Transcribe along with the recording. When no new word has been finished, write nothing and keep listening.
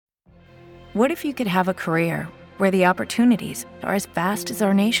What if you could have a career where the opportunities are as vast as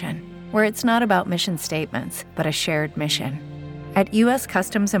our nation, where it's not about mission statements, but a shared mission? At U.S.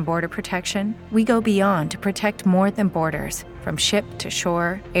 Customs and Border Protection, we go beyond to protect more than borders. From ship to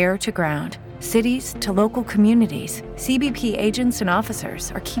shore, air to ground, cities to local communities, CBP agents and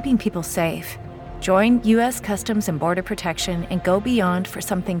officers are keeping people safe. Join U.S. Customs and Border Protection and go beyond for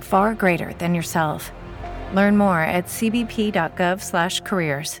something far greater than yourself. Learn more at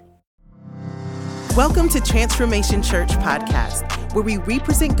cbp.gov/careers. Welcome to Transformation Church Podcast, where we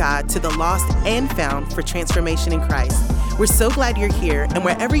represent God to the lost and found for transformation in Christ. We're so glad you're here, and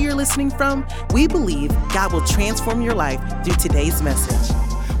wherever you're listening from, we believe God will transform your life through today's message.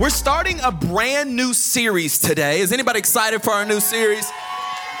 We're starting a brand new series today. Is anybody excited for our new series?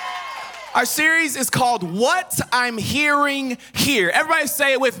 Our series is called What I'm Hearing Here. Everybody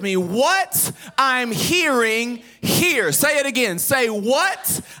say it with me. What I'm hearing here. Say it again. Say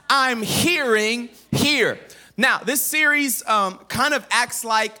what I'm hearing here. Now, this series kind of acts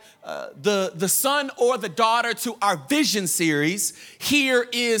like the son or the daughter to our vision series, Here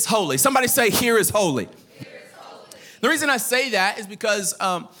is Holy. Somebody say, Here is Holy. The reason I say that is because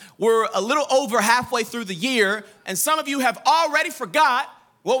we're a little over halfway through the year, and some of you have already forgot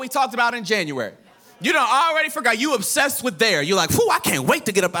what we talked about in January. You done already forgot. You obsessed with there. You're like, whew, I can't wait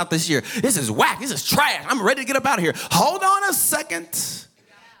to get up out this year. This is whack. This is trash. I'm ready to get up out of here. Hold on a second.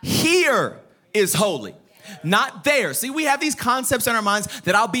 Here is holy. Not there. See, we have these concepts in our minds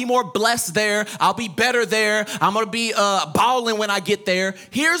that I'll be more blessed there. I'll be better there. I'm going to be balling when I get there.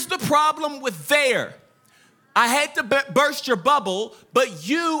 Here's the problem with there. I hate to burst your bubble, but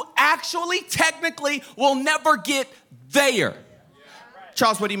you actually technically will never get there.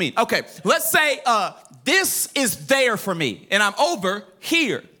 Charles, what do you mean? Okay, let's say this is there for me, and I'm over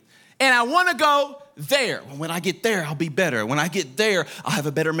here, and I want to go there. When I get there, I'll be better. When I get there, I'll have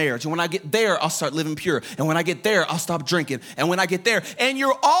a better marriage. And when I get there, I'll start living pure. And when I get there, I'll stop drinking. And when I get there, and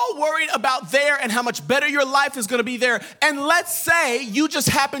you're all worried about there and how much better your life is going to be there. And let's say you just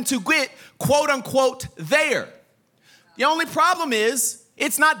happen to get, quote unquote, there. The only problem is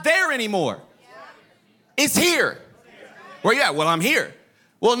it's not there anymore. It's here. Where you at? Well, I'm here.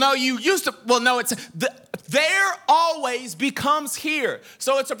 Well, no, you used to. Well, no, there always becomes here.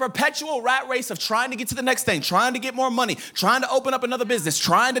 So it's a perpetual rat race of trying to get to the next thing, trying to get more money, trying to open up another business,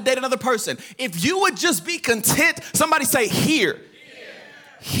 trying to date another person. If you would just be content, somebody say here.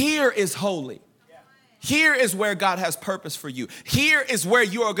 Here is holy. Here is where God has purpose for you. Here is where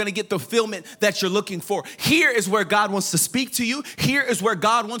you are going to get the fulfillment that you're looking for. Here is where God wants to speak to you. Here is where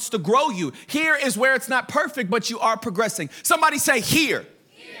God wants to grow you. Here is where it's not perfect, but you are progressing. Somebody say here.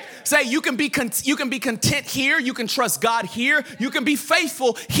 Say you can be content here. You can trust God here. You can be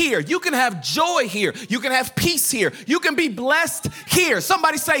faithful here. You can have joy here. You can have peace here. You can be blessed here.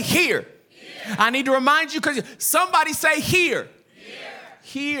 Somebody say here. I need to remind you because somebody say here.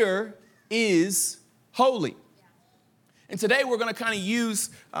 Here is holy. And today we're going to kind of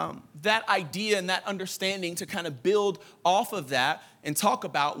use that idea and that understanding to kind of build off of that and talk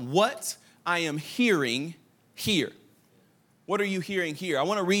about what I am hearing here. What are you hearing here? I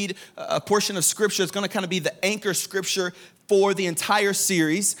want to read a portion of scripture. It's going to kind of be the anchor scripture for the entire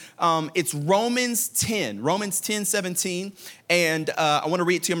series. It's Romans 10:17. And I want to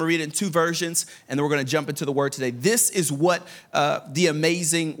read it to you. I'm going to read it in two versions, and then we're going to jump into the word today. This is what the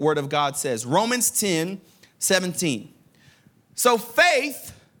amazing word of God says. Romans 10:17. So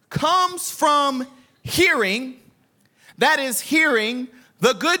faith comes from hearing, that is hearing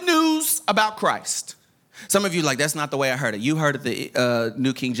the good news about Christ. Some of you like, that's not the way I heard it. You heard it the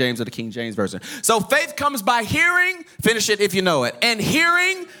New King James or the King James Version. So faith comes by hearing, finish it if you know it, and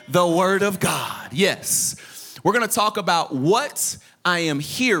hearing the word of God. Yes. We're going to talk about what I am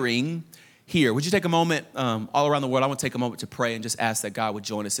hearing here. Would you take a moment all around the world? I want to take a moment to pray and just ask that God would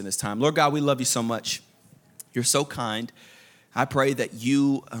join us in this time. Lord God, we love you so much. You're so kind. I pray that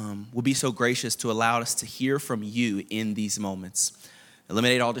you will be so gracious to allow us to hear from you in these moments.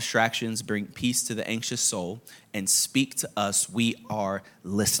 Eliminate all distractions, bring peace to the anxious soul, and speak to us. We are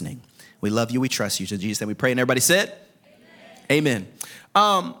listening. We love you. We trust you. To Jesus' name we pray. And everybody said, Amen.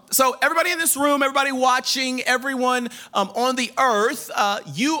 So everybody in this room, everybody watching, everyone on the earth,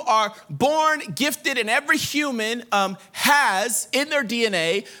 you are born gifted, and every human has in their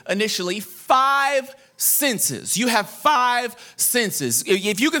DNA initially 5 senses. You have 5 senses.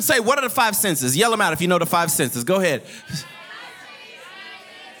 If you can say, what are the 5 senses? Yell them out if you know the 5 senses. Go ahead.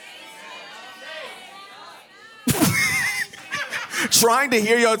 Trying to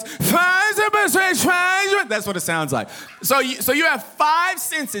hear your, that's what it sounds like. So you have 5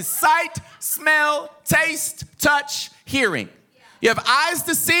 senses: sight, smell, taste, touch, hearing. You have eyes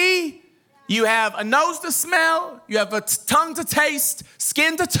to see, You have a nose to smell, you have a tongue to taste,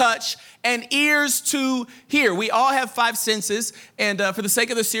 skin to touch, and ears to hear. We all have 5 senses, and for the sake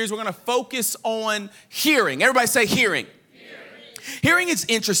of the series, we're gonna focus on hearing. Everybody say hearing. Hearing is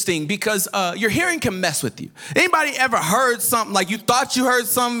interesting because your hearing can mess with you. Anybody ever heard something, like you thought you heard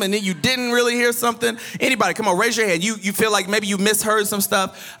something and then you didn't really hear something? Anybody, come on, raise your hand. You feel like maybe you misheard some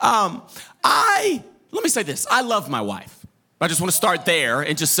stuff. Let me say this, I love my wife. I just want to start there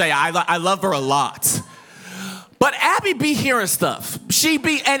and just say I love her a lot. But Abby be hearing stuff.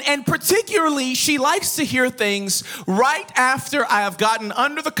 And particularly, she likes to hear things right after I have gotten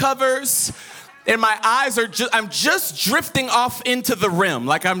under the covers and my eyes I'm just drifting off into the rim.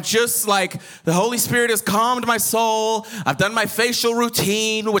 Like I'm just like, the Holy Spirit has calmed my soul. I've done my facial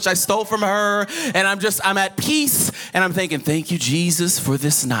routine, which I stole from her. And I'm at peace. And I'm thinking, thank you, Jesus, for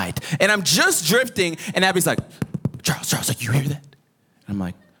this night. And I'm just drifting. And Abby's like, Charles, like, you hear that? I'm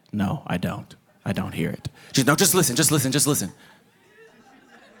like, no, I don't hear it. She's, no, just listen.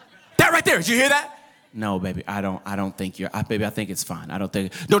 That right there, did you hear that? No, baby, I don't think baby, I think it's fine.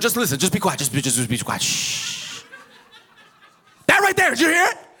 No, just listen, just be quiet, just be quiet, shh. That right there, did you hear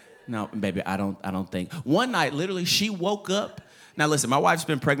it? No, baby, I don't think. One night, literally, she woke up. Now listen, my wife's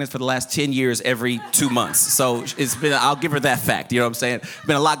been pregnant for the last 10 years every 2 months. So I'll give her that fact, you know what I'm saying?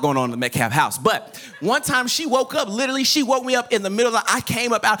 Been a lot going on in the Metcalf house. But one time she woke up, literally she woke me up in the middle of the, I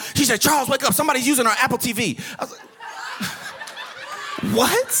came up out, she said, Charles, wake up, somebody's using our Apple TV. I was like,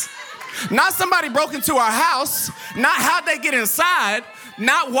 what? Not somebody broke into our house, not how'd they get inside,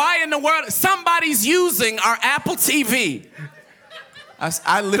 not why in the world, somebody's using our Apple TV.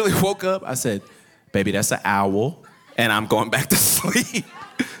 I literally woke up, I said, baby, that's an owl. And I'm going back to sleep.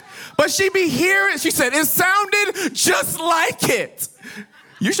 But she be hearing, she said, it sounded just like it.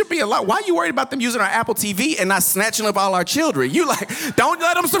 You should be a lot. Why are you worried about them using our Apple TV and not snatching up all our children? You like, don't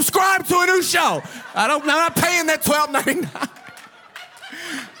let them subscribe to a new show. I'm not paying that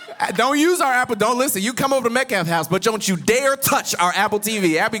 $12.99. Don't use our Apple, don't listen. You come over to Metcalf house, but don't you dare touch our Apple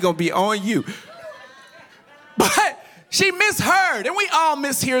TV. Abby gonna be on you. But she misheard, and we all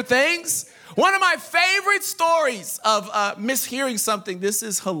mishear things. One of my favorite stories of mishearing something, this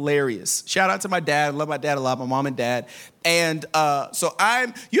is hilarious. Shout out to my dad, love my dad a lot, my mom and dad. And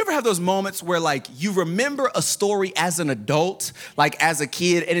you ever have those moments where like you remember a story as an adult, like as a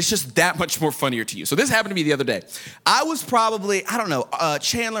kid, and it's just that much more funnier to you. So this happened to me the other day. I was probably, I don't know,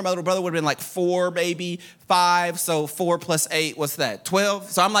 Chandler, my little brother, would have been like 4, maybe 5. So 4 plus 8, what's that, 12?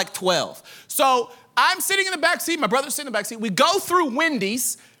 So I'm like 12. So I'm sitting in the back seat, my brother's sitting in the back seat. We go through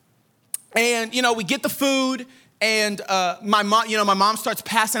Wendy's. And, we get the food, and my mom starts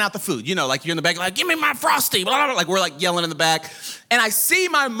passing out the food. Like you're in the back, like, give me my Frosty, blah, blah, blah. Like we're like yelling in the back. And I see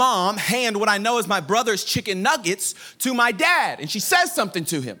my mom hand what I know is my brother's chicken nuggets to my dad. And she says something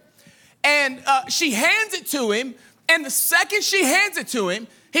to him. And she hands it to him. And the second she hands it to him,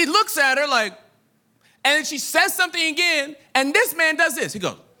 he looks at her like, and then she says something again. And this man does this. He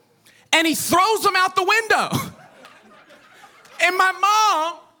goes, and he throws them out the window. And my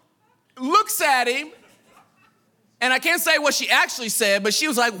mom looks at him, and I can't say what she actually said, but she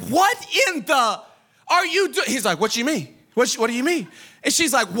was like, what in the are you doing? He's like, what do you mean? What do you mean? And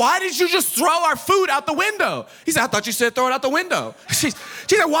she's like, why did you just throw our food out the window? He said, I thought you said throw it out the window. She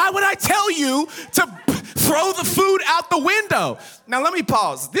said, why would I tell you to throw the food out the window? Now, let me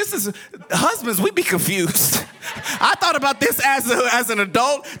pause. Husbands, we be confused. I thought about this as an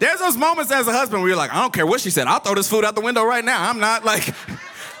adult. There's those moments as a husband where you're like, I don't care what she said. I'll throw this food out the window right now. I'm not like...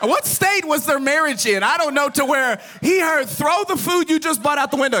 What state was their marriage in? I don't know, to where he heard, throw the food you just bought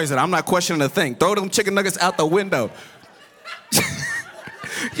out the window. He said, I'm not questioning a thing. Throw them chicken nuggets out the window.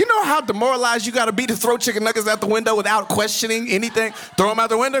 You know how demoralized you gotta be to throw chicken nuggets out the window without questioning anything? Throw them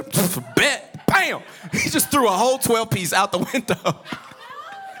out the window? Bet. Bam. He just threw a whole 12-piece out the window.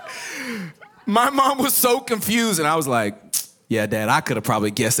 My mom was so confused, and I was like, yeah, Dad, I could have probably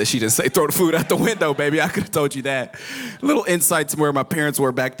guessed that she didn't say throw the food out the window, baby. I could have told you that. A little insight to where my parents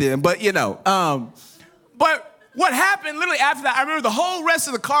were back then. But, but what happened literally after that, I remember the whole rest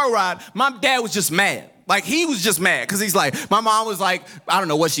of the car ride, my dad was just mad. Like, he was just mad because he's like, my mom was like, I don't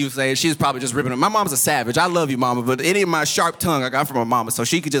know what she was saying. She was probably just ripping him. My mom's a savage. I love you, mama, but any of my sharp tongue I got from my mama, so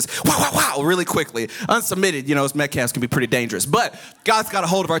she could just wow really quickly. Unsubmitted, as Metcalfs can be pretty dangerous. But God's got a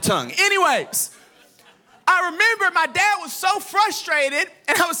hold of our tongue. Anyways, I remember my dad was so frustrated,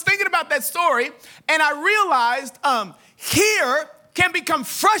 and I was thinking about that story, and I realized hear can become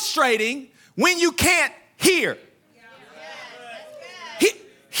frustrating when you can't hear.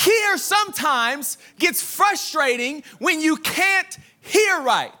 Hear sometimes gets frustrating when you can't hear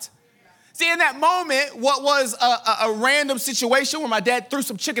right. See, in that moment, what was a random situation where my dad threw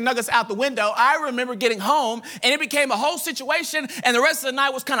some chicken nuggets out the window, I remember getting home and it became a whole situation and the rest of the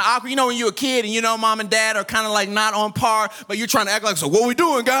night was kind of awkward. You know, when you're a kid and you know mom and dad are kind of like not on par, but you're trying to act like, so what we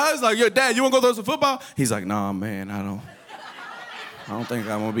doing, guys? Like, your dad, you want to go throw some football? He's like, nah, man, I don't think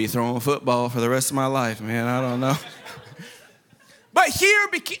I'm going to be throwing football for the rest of my life, man. I don't know. But hear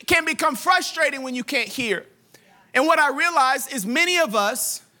can become frustrating when you can't hear. And what I realize is many of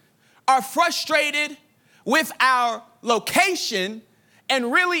us are frustrated with our location, and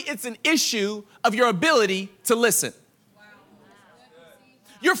really it's an issue of your ability to listen.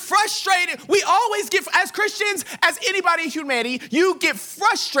 You're frustrated. We always get, as Christians, as anybody in humanity, you get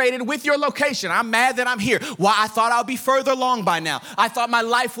frustrated with your location. I'm mad that I'm here. Why? I thought I'll be further along by now. I thought my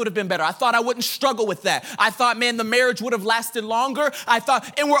life would have been better. I thought I wouldn't struggle with that. I thought, man, the marriage would have lasted longer.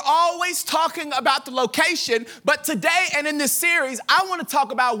 And we're always talking about the location, but today and in this series, I want to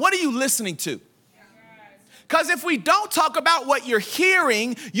talk about what are you listening to? Because if we don't talk about what you're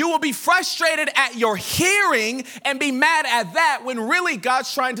hearing, you will be frustrated at your hearing and be mad at that when really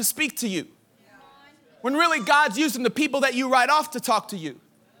God's trying to speak to you. When really God's using the people that you write off to talk to you.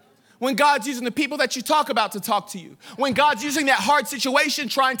 When God's using the people that you talk about to talk to you. When God's using that hard situation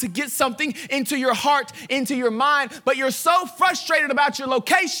trying to get something into your heart, into your mind, but you're so frustrated about your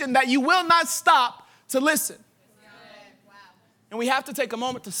location that you will not stop to listen. And we have to take a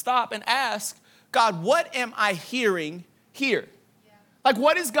moment to stop and ask, God, what am I hearing here? Like,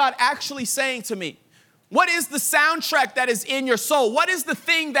 what is God actually saying to me? What is the soundtrack that is in your soul? What is the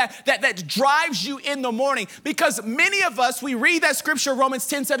thing that drives you in the morning? Because many of us, we read that scripture, Romans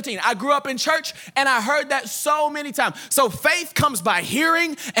 10:17. I grew up in church and I heard that so many times. So faith comes by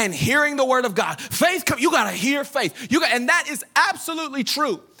hearing and hearing the word of God. You gotta hear faith. And that is absolutely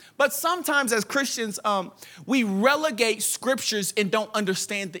true. But sometimes as Christians, we relegate scriptures and don't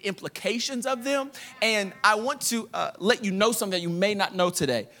understand the implications of them. And I want to let you know something that you may not know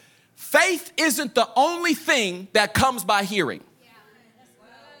today. Faith isn't the only thing that comes by hearing.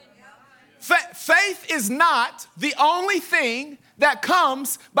 Faith is not the only thing that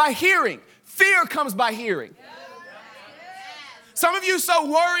comes by hearing. Fear comes by hearing. Some of you are so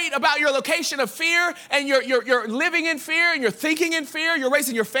worried about your location of fear and you're living in fear and you're thinking in fear, you're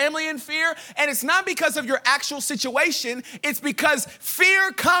raising your family in fear, and it's not because of your actual situation, it's because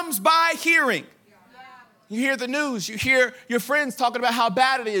fear comes by hearing. You hear the news, you hear your friends talking about how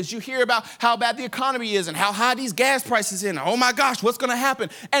bad it is, you hear about how bad the economy is and how high these gas prices are. Oh my gosh, what's gonna happen?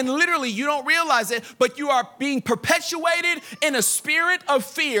 And literally you don't realize it, but you are being perpetuated in a spirit of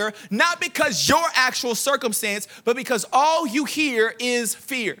fear, not because your actual circumstance, but because all you hear is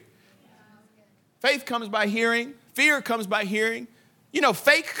fear. Faith comes by hearing, fear comes by hearing. You know,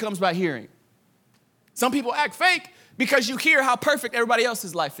 fake comes by hearing. Some people act fake because you hear how perfect everybody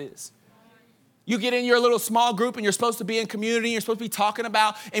else's life is. You get in your little small group and you're supposed to be in community, you're supposed to be talking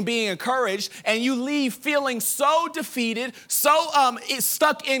about and being encouraged, and you leave feeling so defeated, so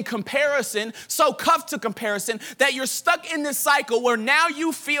stuck in comparison, so cuffed to comparison, that you're stuck in this cycle where now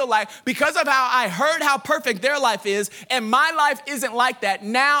you feel like, because of how I heard how perfect their life is, and my life isn't like that,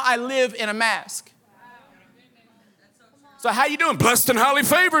 now I live in a mask. So how you doing? Blessed and highly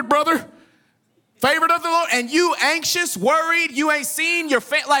favored, brother. Favored of the Lord. And you anxious, worried, you ain't seen your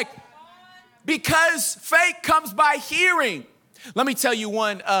because faith comes by hearing. Let me tell you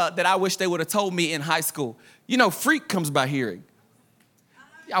one that I wish they would have told me in high school. You know, freak comes by hearing.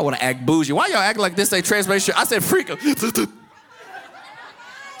 Y'all want to act bougie. Why y'all act like this? They translation. I said freak.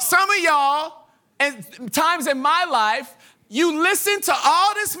 Some of y'all, and times in my life, you listen to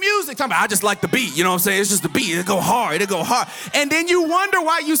all this music. I just like the beat. You know what I'm saying? It's just the beat. It'll go hard. It'll go hard. And then you wonder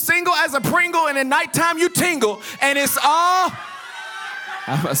why you single as a Pringle and at nighttime you tingle. And it's all...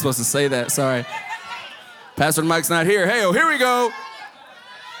 How am I supposed to say that? Sorry. Pastor Mike's not here. Hey, here we go.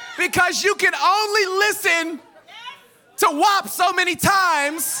 Because you can only listen to WAP so many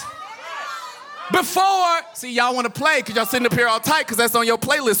times before. See, y'all want to play because y'all sitting up here all tight because that's on your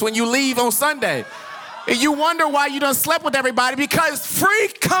playlist when you leave on Sunday. And you wonder why you done slept with everybody because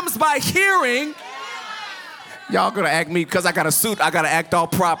freak comes by hearing. Y'all gonna act me because I got a suit. I got to act all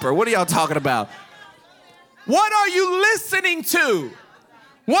proper. What are y'all talking about? What are you listening to?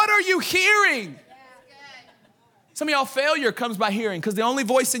 What are you hearing? Some of y'all failure comes by hearing because the only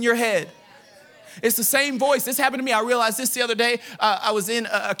voice in your head, it's the same voice. This happened to me. I realized this the other day. I was in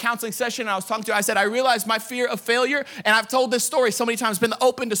a counseling session and I was talking to her. I said, I realized my fear of failure. And I've told this story so many times, been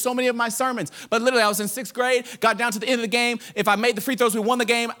open to so many of my sermons. But literally I was in 6th grade, got down to the end of the game. If I made the free throws, we won the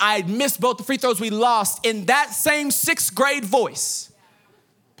game. I missed both the free throws, we lost. In that same 6th grade voice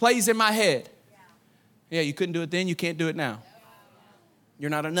plays in my head. Yeah, you couldn't do it then, you can't do it now. You're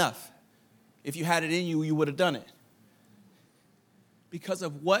not enough. If you had it in you, you would have done it. Because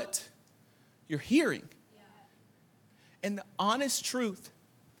of what you're hearing. And the honest truth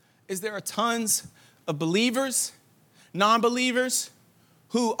is there are tons of believers, non-believers,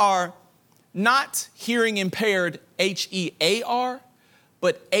 who are not hearing impaired, H-E-A-R,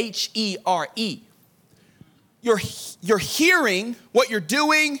 but H-E-R-E. You're hearing what you're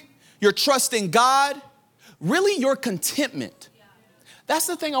doing, you're trusting God, really your contentment. That's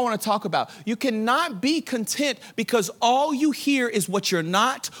the thing I want to talk about. You cannot be content because all you hear is what you're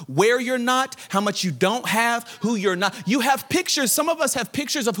not, where you're not, how much you don't have, who you're not. You have pictures. Some of us have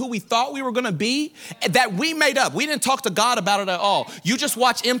pictures of who we thought we were going to be that we made up. We didn't talk to God about it at all. You just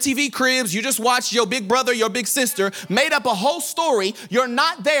watch MTV Cribs. You just watch your big brother, your big sister, made up a whole story. You're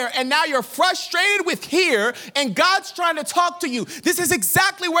not there. And now you're frustrated with here. And God's trying to talk to you. This is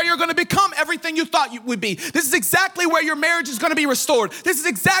exactly where you're going to become everything you thought you would be. This is exactly where your marriage is going to be restored. This is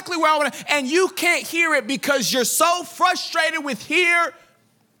exactly where I want to, and you can't hear it because you're so frustrated with here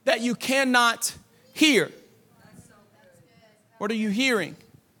that you cannot hear. What are you hearing?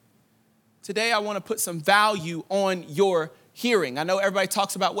 Today, I want to put some value on your hearing. I know everybody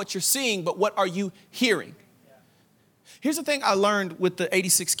talks about what you're seeing, but what are you hearing? Here's the thing I learned with the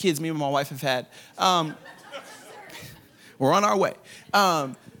 86 kids me and my wife have had. We're on our way.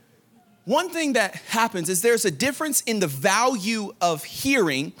 One thing that happens is there's a difference in the value of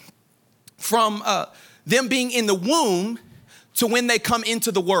hearing from them being in the womb to when they come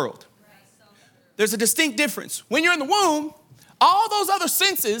into the world. There's a distinct difference. When you're in the womb, all those other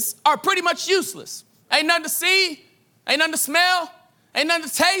senses are pretty much useless. Ain't nothing to see, ain't nothing to smell, ain't nothing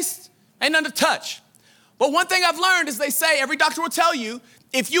to taste, ain't nothing to touch. But one thing I've learned is they say, every doctor will tell you,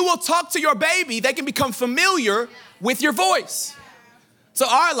 if you will talk to your baby, they can become familiar with your voice. So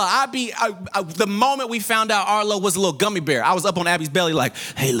Arla, the moment we found out Arla was a little gummy bear, I was up on Abby's belly like,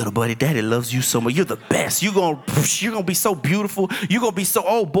 hey, little buddy, daddy loves you so much. You're the best. You're gonna be so beautiful. You're going to be so,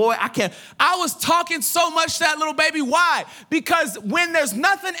 oh boy, I was talking so much to that little baby. Why? Because when there's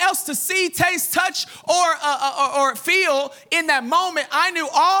nothing else to see, taste, touch, or feel in that moment, I knew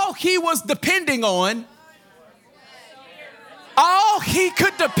all he was depending on, all he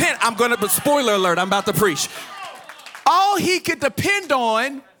could depend, spoiler alert, I'm about to preach. All he could depend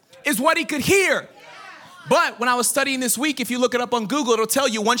on is what he could hear. But when I was studying this week, if you look it up on Google, it'll tell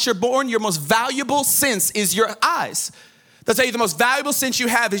you once you're born, your most valuable sense is your eyes. They'll tell you the most valuable sense you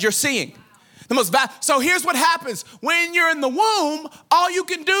have is your seeing. So here's what happens. When you're in the womb, all you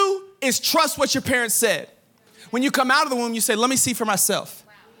can do is trust what your parents said. When you come out of the womb, you say, let me see for myself.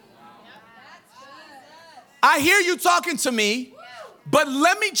 I hear you talking to me, but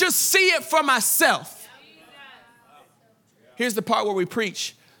let me just see it for myself. Here's the part where we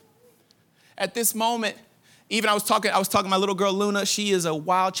preach. At this moment, even I was talking to my little girl, Luna. She is a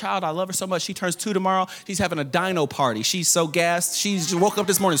wild child. I love her so much. She turns 2 tomorrow. She's having a dino party. She's so gassed. She just woke up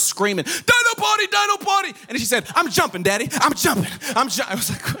this morning screaming, dino party, dino party. And then she said, I'm jumping, Daddy. I'm jumping. I was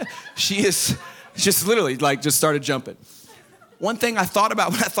like, she is just literally just started jumping. One thing I thought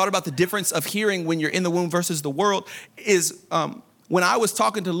about when I thought about the difference of hearing when you're in the womb versus the world is, when I was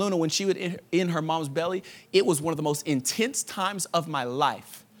talking to Luna when she was in her mom's belly, it was one of the most intense times of my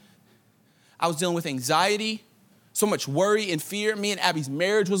life. I was dealing with anxiety, so much worry and fear. Me and Abby's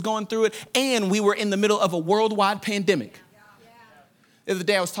marriage was going through it, and we were in the middle of a worldwide pandemic. The other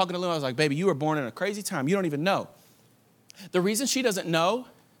day I was talking to Luna, I was like, baby, you were born in a crazy time. You don't even know. The reason she doesn't know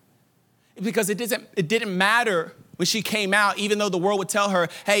is because it didn't matter when she came out, even though the world would tell her,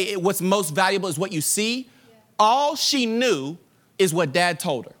 hey, what's most valuable is what you see. All she knew is what Dad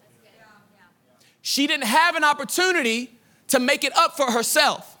told her. She didn't have an opportunity to make it up for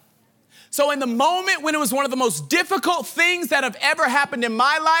herself. So in the moment when it was one of the most difficult things that have ever happened in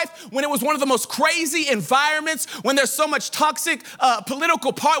my life, when it was one of the most crazy environments, when there's so much toxic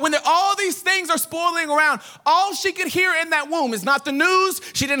political when all these things are spoiling around, all she could hear in that womb is not the news.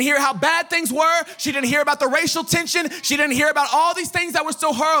 She didn't hear how bad things were. She didn't hear about the racial tension. She didn't hear about all these things that were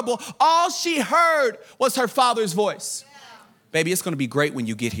so horrible. All she heard was her father's voice. Baby, it's going to be great when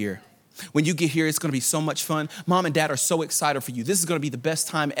you get here. When you get here, it's going to be so much fun. Mom and Dad are so excited for you. This is going to be the best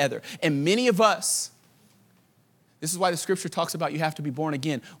time ever. And many of us, this is why the scripture talks about you have to be born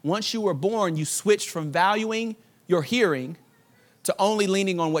again. Once you were born, you switched from valuing your hearing to only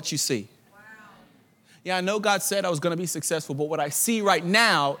leaning on what you see. Wow. Yeah, I know God said I was going to be successful, but what I see right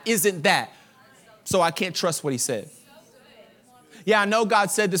now isn't that. So I can't trust what he said. Yeah, I know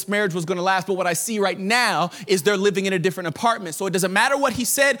God said this marriage was going to last, but what I see right now is they're living in a different apartment. So it doesn't matter what he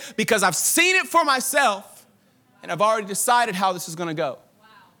said because I've seen it for myself and I've already decided how this is going to go. Wow.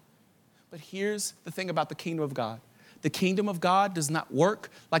 But here's the thing about the kingdom of God. the kingdom of God does not work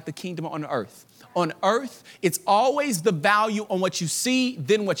like the kingdom on earth. On earth, it's always the value on what you see,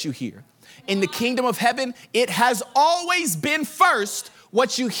 then what you hear. In the kingdom of heaven, it has always been first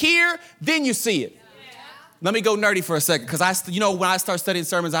what you hear, then you see it. Let me go nerdy for a second, because when I start studying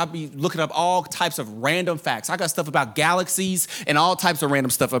sermons, I'll be looking up all types of random facts. I got stuff about galaxies and all types of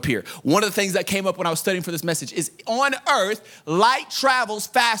random stuff up here. One of the things that came up when I was studying for this message is on earth, light travels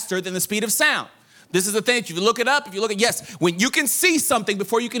faster than the speed of sound. This is the thing. If you look it up, yes, when you can see something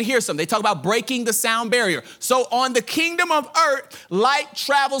before you can hear something. They talk about breaking the sound barrier. So on the kingdom of earth, light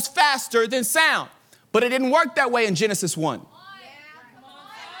travels faster than sound. But it didn't work that way in Genesis 1.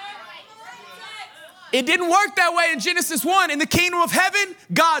 It didn't work that way in Genesis 1. In the kingdom of heaven,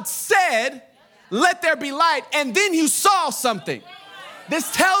 God said, let there be light, and then you saw something.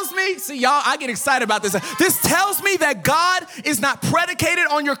 This tells me, see y'all, I get excited about this. This tells me that God is not predicated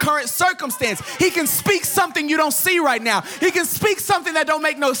on your current circumstance. He can speak something you don't see right now. He can speak something that don't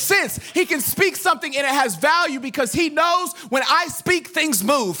make no sense. He can speak something and it has value because he knows when I speak, things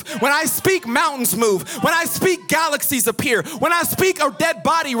move. When I speak, mountains move. When I speak, galaxies appear. When I speak, a dead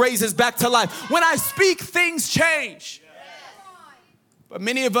body raises back to life. When I speak, things change. But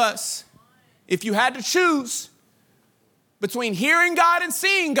many of us, if you had to choose between hearing God and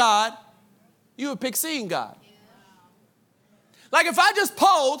seeing God, you would pick seeing God. Like if I just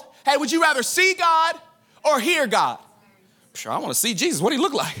polled, hey, would you rather see God or hear God? Sure, I want to see Jesus. What do he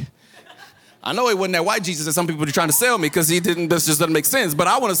look like? I know he wasn't that white Jesus that some people are trying to sell me because this just doesn't make sense. But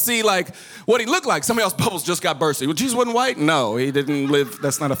I want to see like what he looked like. Somebody else's bubbles just got bursted. Well, Jesus wasn't white? No, he didn't live.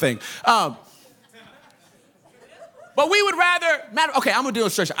 That's not a thing. But we would rather, okay, I'm going to do an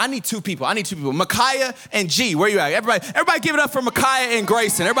illustration. I need two people. Micaiah and G. Where you at? Everybody give it up for Micaiah and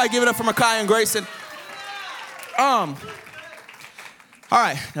Grayson. All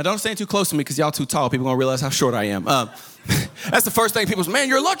right, now don't stand too close to me because y'all too tall. People are going to realize how short I am. That's the first thing people say, man,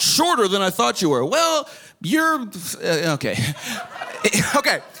 you're a lot shorter than I thought you were. Well, you're, okay.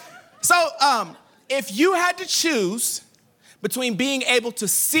 Okay, so if you had to choose between being able to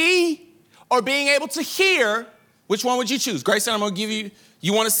see or being able to hear, which one would you choose? Grayson, I'm going to give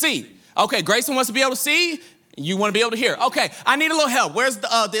you want to see. Okay, Grayson wants to be able to see. You want to be able to hear. Okay, I need a little help. Where's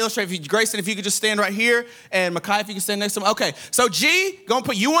the illustrator? Grayson, if you could just stand right here. And Micaiah, if you could stand next to him. Okay, so G,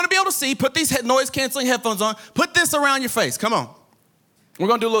 you want to be able to see. Put these noise-canceling headphones on. Put this around your face. Come on. We're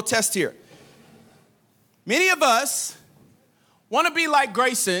going to do a little test here. Many of us want to be like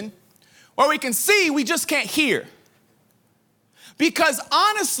Grayson, where we can see, we just can't hear. Because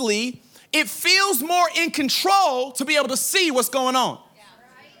honestly, it feels more in control to be able to see what's going on. Yeah.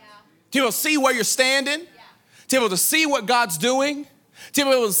 To be able to see where you're standing, to be able to see what God's doing, to be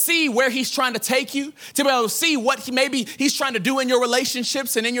able to see where he's trying to take you, to be able to see what maybe he's trying to do in your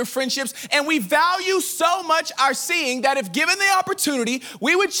relationships and in your friendships. And we value so much our seeing that if given the opportunity,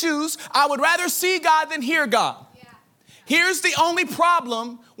 we would choose, I would rather see God than hear God. Yeah. Here's the only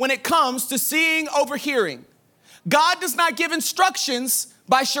problem when it comes to seeing over hearing. God does not give instructions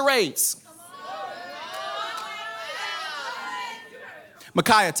by charades.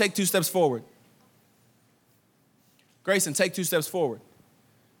 Micaiah, take 2 steps forward. Grayson, take 2 steps forward.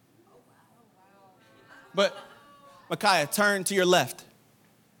 But Micaiah, turn to your left.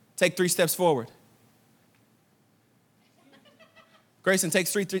 Take 3 steps forward. Grayson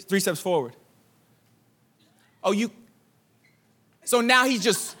takes three steps forward. So now he's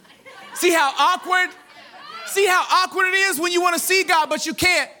just, see how awkward it is when you want to see God, but you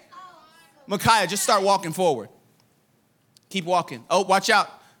can't. Micaiah, just start walking forward. Keep walking. Oh, watch out.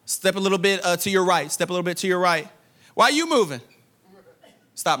 Step a little bit to your right. Step a little bit to your right. Why are you moving?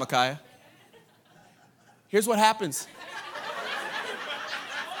 Stop, Micaiah. Here's what happens.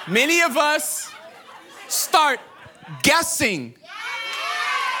 Many of us start guessing.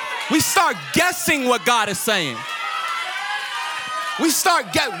 We start guessing what God is saying.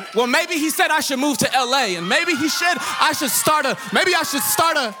 Well, maybe he said I should move to LA, and maybe I should start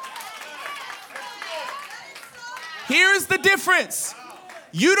a. Here's the difference.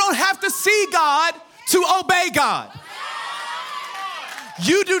 You don't have to see God to obey God.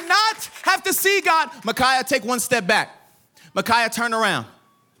 You do not have to see God. Micaiah, take 1 step back. Micaiah, turn around.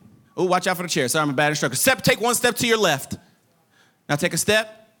 Oh, watch out for the chair. Sorry, I'm a bad instructor. Take 1 step to your left. Now take a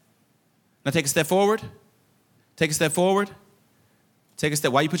step. Now take a step forward. Take a step forward. Take a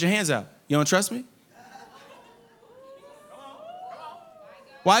step. Why you put your hands out? You don't trust me?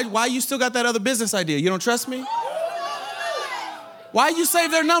 Why you still got that other business idea? You don't trust me? Why you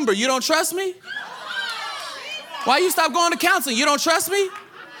save their number? You don't trust me? Why you stop going to counseling? You don't trust me?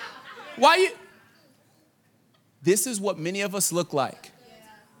 This is what many of us look like.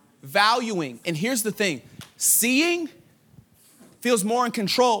 Valuing. And here's the thing. Seeing feels more in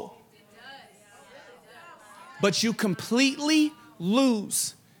control. But you completely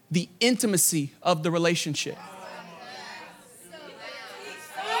lose the intimacy of the relationship.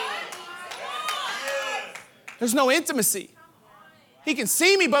 There's no intimacy. He can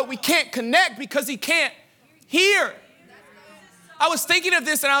see me, but we can't connect because he can't hear. I was thinking of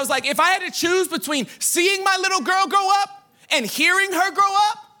this and I was like, if I had to choose between seeing my little girl grow up and hearing her grow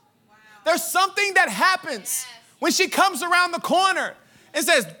up, there's something that happens when she comes around the corner and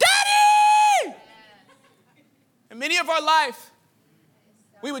says, Daddy! And many of our life,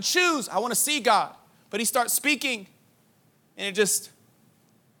 we would choose, I want to see God. But he starts speaking and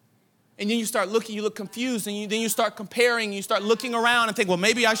and then you start looking, you look confused, and then you start comparing, you start looking around and think, well,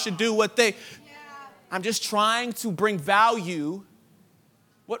 maybe I should do what they. I'm just trying to bring value.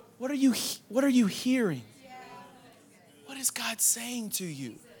 What are you hearing? What is God saying to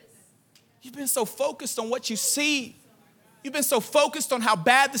you? You've been so focused on what you see. You've been so focused on how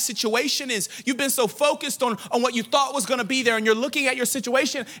bad the situation is. You've been so focused on what you thought was going to be there, and you're looking at your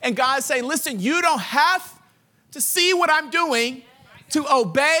situation, and God's saying, listen, you don't have to see what I'm doing to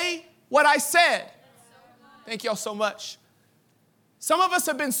obey what I said. Thank y'all so much. Some of us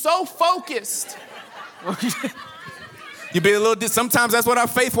have been so focused. You be a little, sometimes that's what our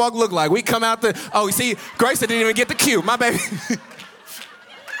faith walk look like. We come out you see, Grace didn't even get the cue. My baby.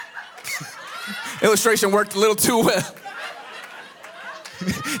 Illustration worked a little too well.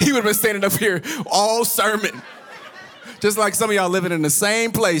 He would have been standing up here all sermon. Just like some of y'all living in the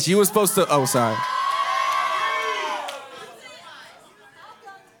same place. You were supposed to, sorry.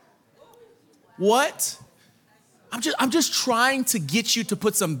 What? I'm just trying to get you to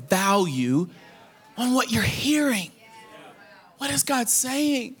put some value on what you're hearing. What is God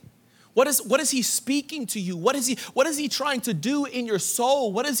saying? What is he speaking to you? What is he trying to do in your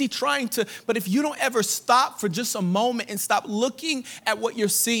soul? What is he trying to, but if you don't ever stop for just a moment and stop looking at what you're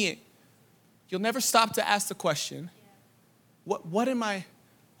seeing, you'll never stop to ask the question, what am I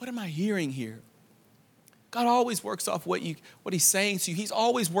hearing here? God always works off what he's saying to you. He's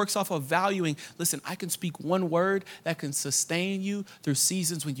always works off of valuing. Listen, I can speak one word that can sustain you through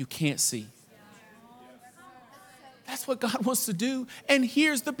seasons when you can't see. That's what God wants to do. And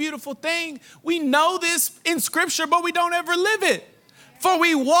here's the beautiful thing. We know this in Scripture, but we don't ever live it. For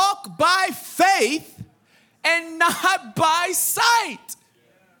we walk by faith and not by sight.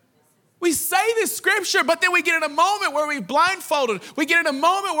 We say this Scripture, but then we get in a moment where we're blindfolded. We get in a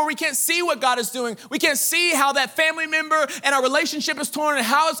moment where we can't see what God is doing. We can't see how that family member and our relationship is torn and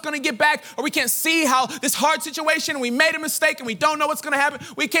how it's going to get back. Or we can't see how this hard situation, we made a mistake and we don't know what's going to happen.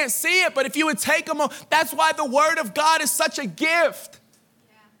 We can't see it, but if you would take a moment, that's why the Word of God is such a gift.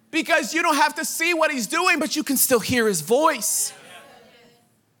 Because you don't have to see what he's doing, but you can still hear his voice.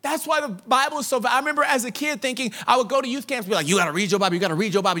 That's why the Bible is so, I remember as a kid thinking, I would go to youth camps and be like, you got to read your Bible, you got to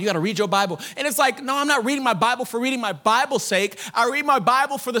read your Bible, you got to read your Bible. And it's like, no, I'm not reading my Bible for reading my Bible's sake. I read my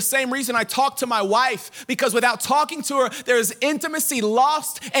Bible for the same reason I talk to my wife, because without talking to her, there is intimacy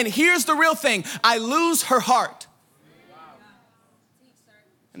lost. And here's the real thing, I lose her heart.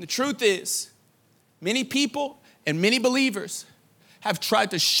 And the truth is, many people and many believers have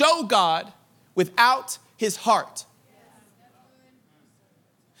tried to show God without his heart.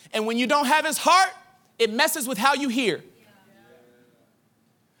 And when you don't have his heart, it messes with how you hear.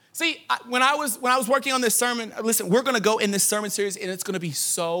 See, when I was working on this sermon, listen, we're going to go in this sermon series and it's going to be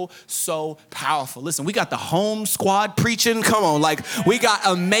so powerful. Listen, we got the home squad preaching. Come on, like we got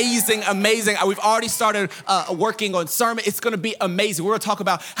amazing. We've already started working on sermon. It's going to be amazing. We're going to talk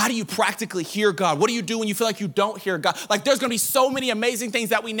about how do you practically hear God? What do you do when you feel like you don't hear God? Like there's going to be so many amazing things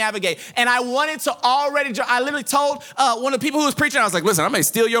that we navigate. And I wanted to I literally told one of the people who was preaching, I was like, listen, I may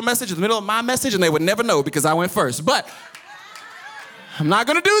steal your message in the middle of my message and they would never know because I went first. But I'm not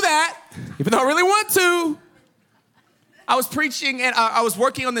going to do that, even though I really want to. I was preaching and I was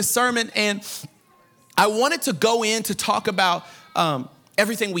working on this sermon and I wanted to go in to talk about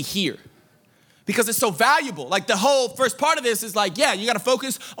everything we hear because it's so valuable. Like the whole first part of this is like, yeah, you got to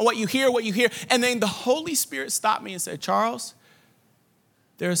focus on what you hear. And then the Holy Spirit stopped me and said, Charles,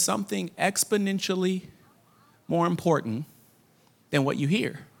 there's something exponentially more important than what you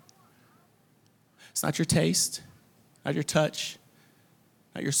hear. It's not your taste, not your touch,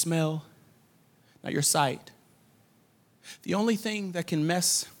 not your smell, not your sight. The only thing that can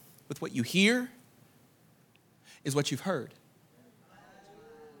mess with what you hear is what you've heard.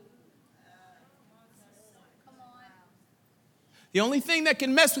 The only thing that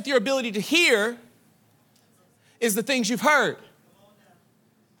can mess with your ability to hear is the things you've heard.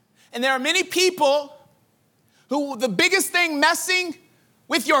 And there are many people who the biggest thing messing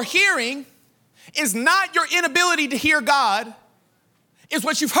with your hearing is not your inability to hear God, it's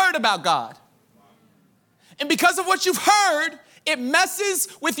what you've heard about God. And because of what you've heard, it messes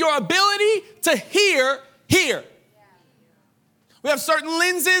with your ability to hear. We have certain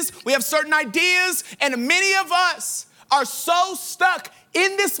lenses, we have certain ideas, and many of us are so stuck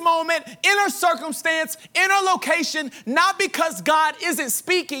in this moment, in our circumstance, in our location, not because God isn't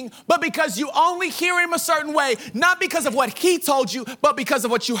speaking, but because you only hear him a certain way, not because of what he told you, but because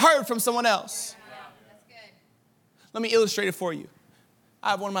of what you heard from someone else. Yeah, that's good. Let me illustrate it for you.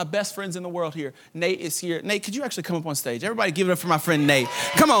 I have one of my best friends in the world here. Nate is here. Nate, could you actually come up on stage? Everybody give it up for my friend Nate.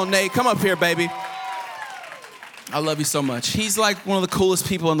 Come on, Nate. Come up here, baby. I love you so much. He's like one of the coolest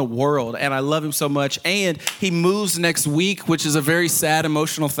people in the world, and I love him so much. And he moves next week, which is a very sad,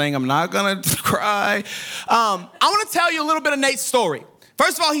 emotional thing. I'm not going to cry. I want to tell you a little bit of Nate's story.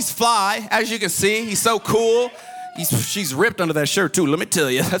 First of all, he's fly. As you can see, he's so cool. She's ripped under that shirt, too. Let me tell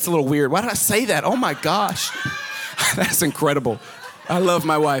you, that's a little weird. Why did I say that? Oh, my gosh. That's incredible. I love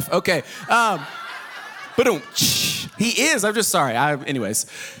my wife. Okay. But he is. I'm just sorry. Anyways.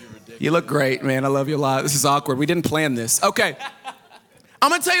 You look great, man. I love you a lot. This is awkward. We didn't plan this. Okay. I'm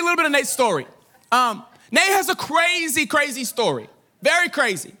going to tell you a little bit of Nate's story. Nate has a crazy, crazy story. Very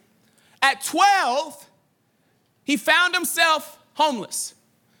crazy. At 12, he found himself homeless.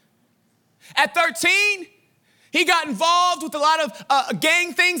 At 13, he got involved with a lot of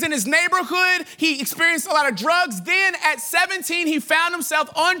gang things in his neighborhood. He experienced a lot of drugs. Then at 17, he found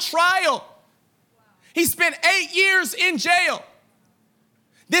himself on trial. He spent 8 years in jail.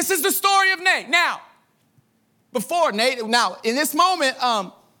 This is the story of Nate. Now, in this moment,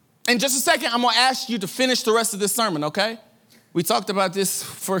 in just a second, I'm going to ask you to finish the rest of this sermon, okay? We talked about this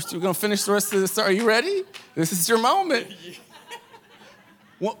first. We're going to finish the rest of this sermon. Are you ready? This is your moment.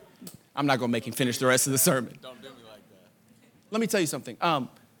 Well, I'm not going to make him finish the rest of the sermon. Don't do me like that. Let me tell you something.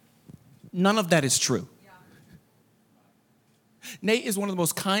 None of that is true. Nate is one of the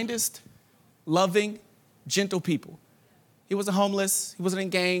most kindest, loving, gentle people. He wasn't homeless. He wasn't in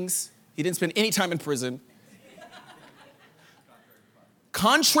gangs. He didn't spend any time in prison.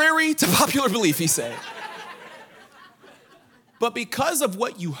 Contrary to popular belief, he said. But because of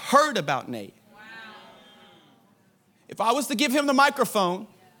what you heard about Nate, if I was to give him the microphone,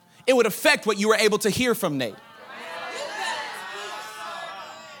 it would affect what you were able to hear from Nate.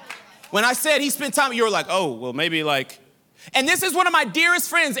 When I said he spent time, you were like, oh, well, maybe like. And this is one of my dearest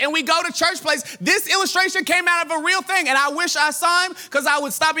friends, and we go to church place. This illustration came out of a real thing, and I wish I saw him because I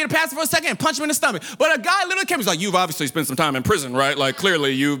would stop being a pastor for a second and punch him in the stomach. But a guy literally came, he's like, you've obviously spent some time in prison, right? Like,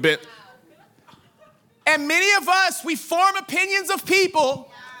 clearly you've been. And many of us, we form opinions of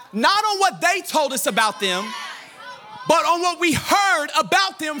people, not on what they told us about them, but on what we heard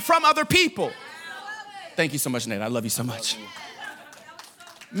about them from other people. Thank you so much, Nate. I love you so much.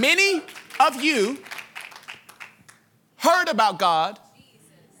 Many of you heard about God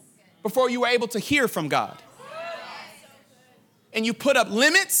before you were able to hear from God. And you put up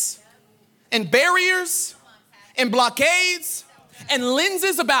limits and barriers and blockades and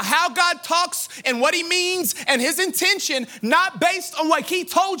lenses about how God talks and what he means and his intention, not based on what he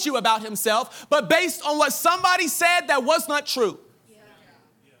told you about himself, but based on what somebody said that was not true.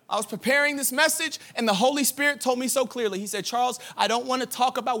 I was preparing this message, and the Holy Spirit told me so clearly. He said, Charles, I don't want to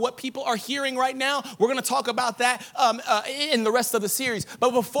talk about what people are hearing right now. We're going to talk about that in the rest of the series.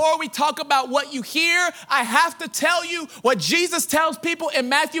 But before we talk about what you hear, I have to tell you what Jesus tells people in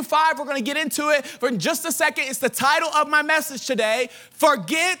Matthew 5. We're going to get into it for just a second. It's the title of my message today.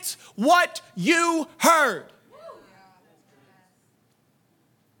 Forget what you heard.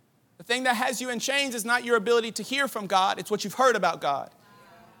 The thing that has you in chains is not your ability to hear from God. It's what you've heard about God.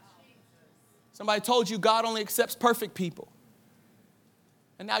 Somebody told you God only accepts perfect people.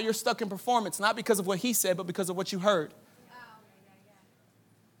 And now you're stuck in performance, not because of what he said, but because of what you heard.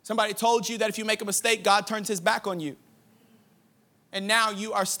 Somebody told you that if you make a mistake, God turns his back on you. And now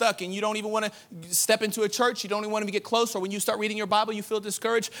you are stuck and you don't even want to step into a church. You don't even want to get close. Or when you start reading your Bible, you feel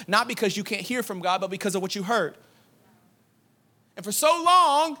discouraged, not because you can't hear from God, but because of what you heard. And for so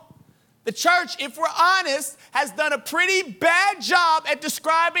long, the church, if we're honest, has done a pretty bad job at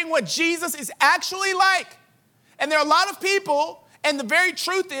describing what Jesus is actually like. And there are a lot of people, and the very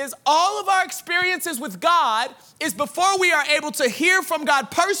truth is, all of our experiences with God is before we are able to hear from God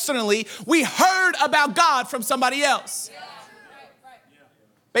personally, we heard about God from somebody else.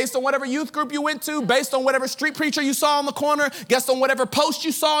 Based on whatever youth group you went to, based on whatever street preacher you saw on the corner, guess on whatever post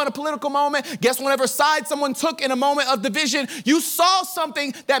you saw in a political moment, guess whatever side someone took in a moment of division, you saw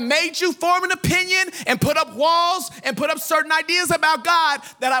something that made you form an opinion and put up walls and put up certain ideas about God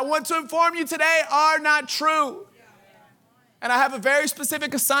that I want to inform you today are not true. And I have a very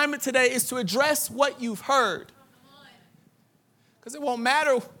specific assignment today is to address what you've heard. Because it won't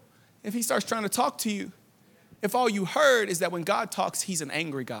matter if he starts trying to talk to you if all you heard is that when God talks, he's an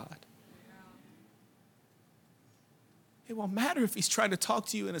angry God. It won't matter if he's trying to talk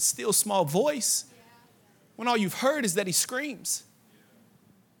to you in a still small voice when all you've heard is that he screams.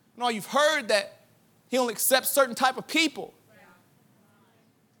 When all you've heard that he only accepts certain type of people.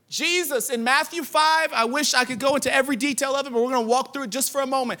 Jesus in Matthew 5, I wish I could go into every detail of it, but we're going to walk through it just for a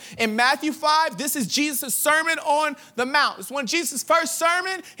moment. In Matthew 5, this is Jesus' Sermon on the Mount. It's one of Jesus' first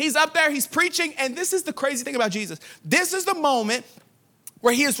sermon. He's up there, he's preaching, and this is the crazy thing about Jesus. This is the moment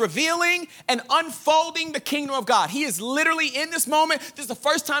where he is revealing and unfolding the kingdom of God. He is literally in this moment. This is the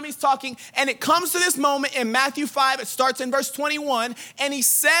first time he's talking, and it comes to this moment in Matthew 5. It starts in verse 21, and he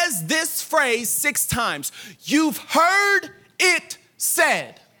says this phrase 6 times. You've heard it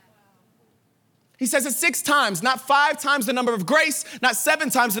said. He says it 6 times, not 5 times the number of grace, not 7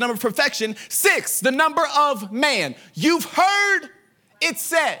 times the number of perfection, 6, the number of man. You've heard it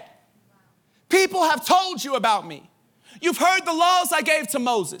said. People have told you about me. You've heard the laws I gave to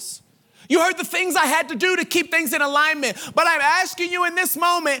Moses. You heard the things I had to do to keep things in alignment. But I'm asking you in this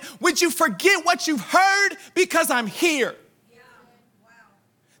moment, would you forget what you've heard because I'm here?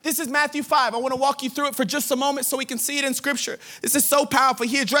 This is Matthew 5. I want to walk you through it for just a moment so we can see it in Scripture. This is so powerful.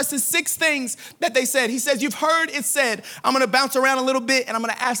 He addresses 6 things that they said. He says, you've heard it said. I'm going to bounce around a little bit, and I'm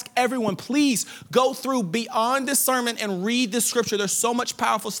going to ask everyone, please go through beyond this sermon and read this Scripture. There's so much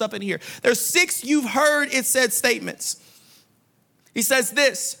powerful stuff in here. There's 6 you've heard it said statements. He says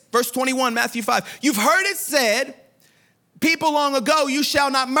this, verse 21, Matthew 5. You've heard it said, people long ago, you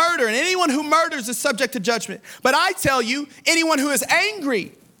shall not murder, and anyone who murders is subject to judgment. But I tell you, anyone who is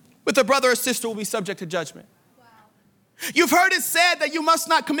angry with a brother or sister will be subject to judgment. Wow. You've heard it said that you must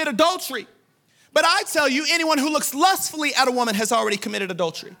not commit adultery. But I tell you, anyone who looks lustfully at a woman has already committed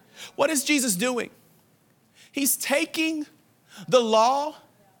adultery. What is Jesus doing? He's taking the law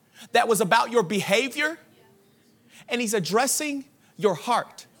that was about your behavior and he's addressing your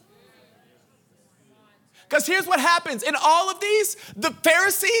heart. Because here's what happens. In all of these, the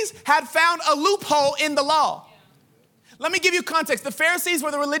Pharisees had found a loophole in the law. Let me give you context. The Pharisees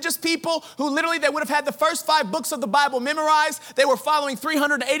were the religious people who literally, they would have had the first 5 books of the Bible memorized. They were following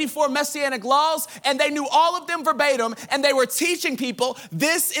 384 messianic laws, and they knew all of them verbatim, and they were teaching people,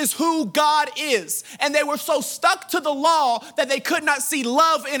 this is who God is. And they were so stuck to the law that they could not see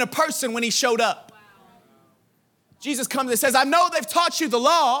love in a person when he showed up. Jesus comes and says, I know they've taught you the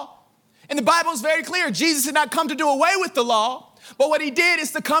law, and the Bible is very clear. Jesus did not come to do away with the law. But what he did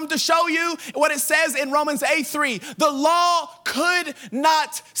is to come to show you what it says in Romans 8:3. The law could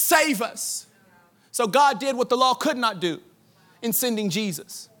not save us. So God did what the law could not do in sending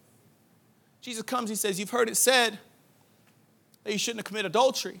Jesus. Jesus comes, he says, you've heard it said that you shouldn't have committed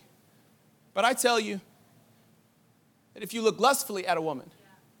adultery. But I tell you that if you look lustfully at a woman,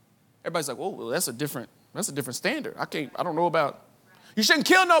 everybody's like, well, that's a different standard. I don't know about. You shouldn't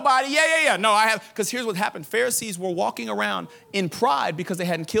kill nobody. Yeah. No, I have. Because here's what happened. Pharisees were walking around in pride because they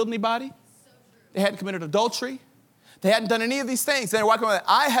hadn't killed anybody. They hadn't committed adultery. They hadn't done any of these things. They were walking around,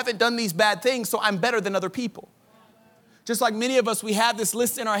 I haven't done these bad things, so I'm better than other people. Just like many of us, we have this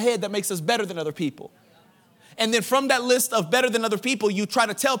list in our head that makes us better than other people. And then from that list of better than other people, you try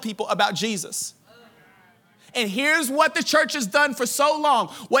to tell people about Jesus. And here's what the church has done for so long.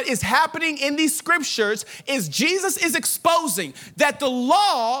 What is happening in these scriptures is Jesus is exposing that the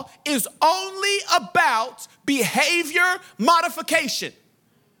law is only about behavior modification.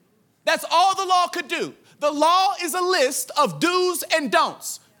 That's all the law could do. The law is a list of do's and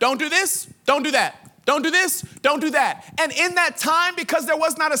don'ts. Don't do this, don't do that. Don't do this, don't do that. And in that time, because there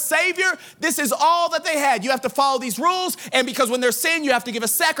was not a savior, this is all that they had. You have to follow these rules. And because when there's sin, you have to give a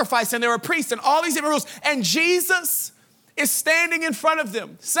sacrifice and there are priests and all these different rules. And Jesus is standing in front of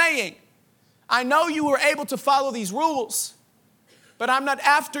them saying, I know you were able to follow these rules, but I'm not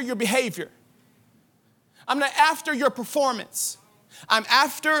after your behavior. I'm not after your performance. I'm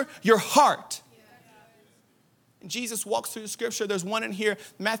after your heart. And Jesus walks through the scripture. There's one in here,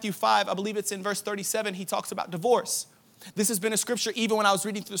 Matthew 5, I believe it's in verse 37. He talks about divorce. This has been a scripture, even when I was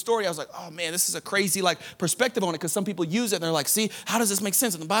reading through the story, I was like, oh man, this is a crazy perspective on it, because some people use it and they're like, see, how does this make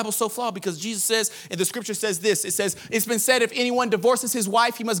sense? And the Bible's so flawed because Jesus says, and the scripture says this, it says, it's been said if anyone divorces his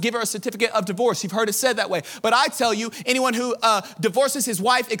wife, he must give her a certificate of divorce. You've heard it said that way. But I tell you, anyone who divorces his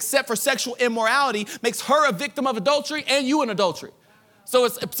wife except for sexual immorality makes her a victim of adultery and you an adultery. So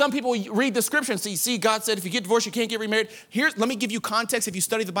some people read the scripture and see God said if you get divorced, you can't get remarried. Let me give you context. If you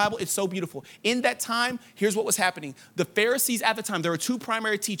study the Bible, it's so beautiful. In that time, here's what was happening. The Pharisees at the time, there were two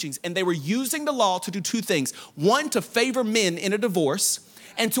primary teachings, and they were using the law to do two things. One, to favor men in a divorce,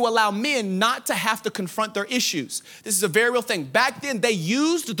 and to allow men not to have to confront their issues. This is a very real thing. Back then, they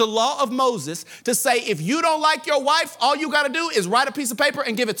used the law of Moses to say, if you don't like your wife, all you got to do is write a piece of paper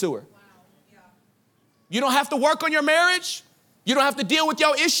and give it to her. Wow. Yeah. You don't have to work on your marriage. You don't have to deal with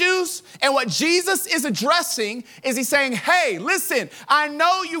your issues. And what Jesus is addressing is he's saying, hey, listen, I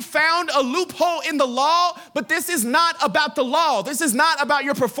know you found a loophole in the law, but this is not about the law. This is not about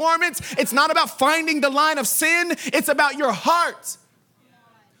your performance. It's not about finding the line of sin. It's about your heart.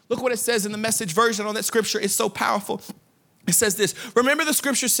 Look what it says in the Message version on that scripture. It's so powerful. It says this, remember the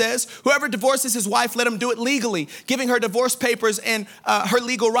scripture says, whoever divorces his wife, let him do it legally, giving her divorce papers and her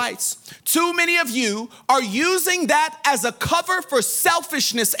legal rights. Too many of you are using that as a cover for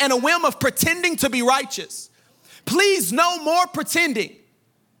selfishness and a whim of pretending to be righteous. Please, no more pretending.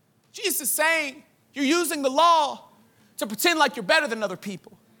 Jesus is saying you're using the law to pretend like you're better than other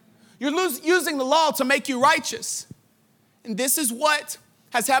people. You're using the law to make you righteous. And this is what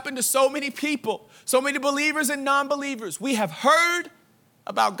has happened to so many people, so many believers and non-believers. We have heard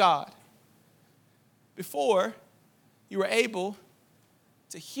about God before you were able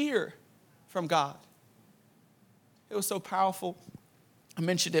to hear from God. It was so powerful. I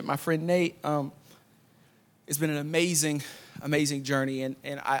mentioned it, my friend Nate. It's been an amazing, amazing journey, and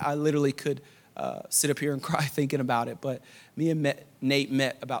I literally could sit up here and cry thinking about it. But me and Nate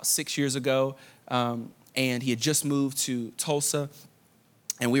met about 6 years ago, and he had just moved to Tulsa.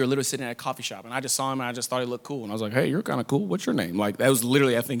 And we were literally sitting at a coffee shop, and I just saw him, and I just thought he looked cool. And I was like, hey, you're kind of cool. What's your name? Like, that was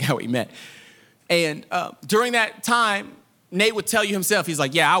literally, I think, how we met. And during that time, Nate would tell you himself, he's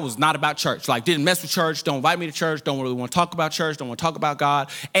like, yeah, I was not about church. Like, didn't mess with church, don't invite me to church, don't really want to talk about church, don't want to talk about God.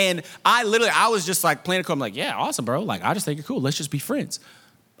 And I was just like playing it cool. I'm like, yeah, awesome, bro. Like, I just think you're cool. Let's just be friends.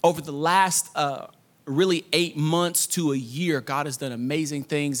 Over the last really 8 months to a year, God has done amazing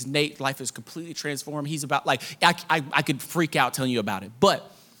things. Nate's life is completely transformed. He's about like, I could freak out telling you about it. But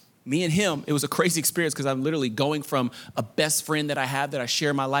me and him, it was a crazy experience because I'm literally going from a best friend that I have that I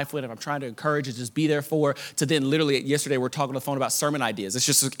share my life with and I'm trying to encourage and just be there for, to then literally yesterday we're talking on the phone about sermon ideas. It's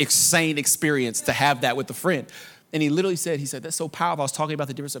just an insane experience to have that with a friend. And he literally said, that's so powerful. I was talking about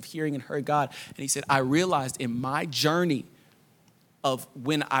the difference of hearing and hearing God. And he said, I realized in my journey of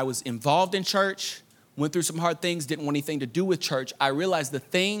when I was involved in church, went through some hard things, didn't want anything to do with church, I realized the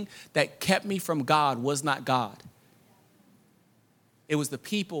thing that kept me from God was not God. It was the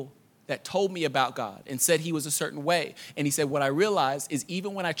people that told me about God and said he was a certain way. And he said, what I realized is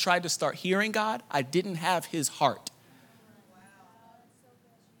even when I tried to start hearing God, I didn't have his heart.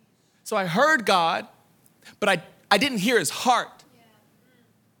 So I heard God, but I didn't hear his heart.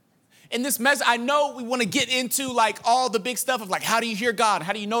 In this message, I know we want to get into like all the big stuff of like, how do you hear God?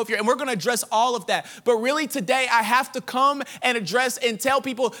 How do you know if you're, and we're going to address all of that. But really today I have to come and address and tell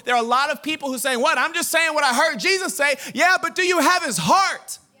people, there are a lot of people who say, what? I'm just saying what I heard Jesus say. Yeah, but do you have his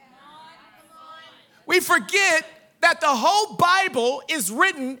heart? We forget that the whole Bible is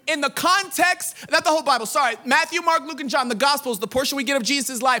written in the context, Matthew, Mark, Luke, and John, the Gospels, the portion we get of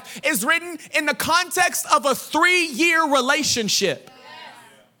Jesus' life, is written in the context of a 3-year relationship.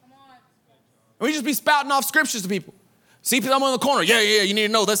 And we just be spouting off scriptures to people. See, I'm on the corner. Yeah, you need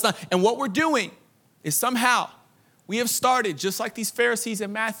to know that's not. And what we're doing is somehow we have started, just like these Pharisees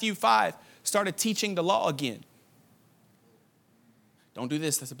in Matthew 5, started teaching the law again. Don't do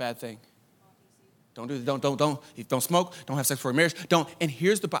this, that's a bad thing. Don't do this, don't smoke, don't have sex before marriage, don't. And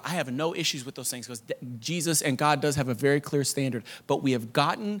I have no issues with those things because Jesus and God does have a very clear standard, but we have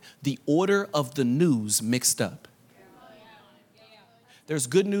gotten the order of the news mixed up. There's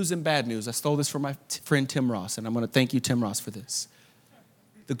good news and bad news. I stole this from my friend Tim Ross, and I'm going to thank you, Tim Ross, for this.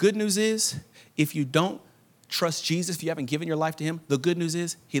 The good news is, if you don't trust Jesus, if you haven't given your life to him, the good news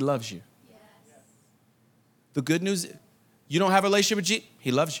is he loves you. Yes. The good news, you don't have a relationship with Jesus,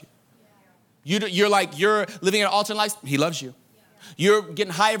 he loves you. Yeah. You're living an alternate life, he loves you. Yeah. You're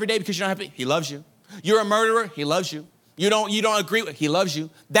getting high every day because you don't have to, he loves you. You're a murderer, he loves you. You don't agree with, he loves you.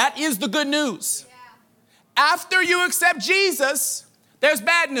 That is the good news. Yeah. After you accept Jesus, there's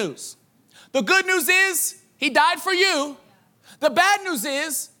bad news. The good news is he died for you. The bad news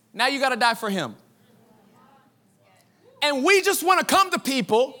is now you got to die for him. And we just want to come to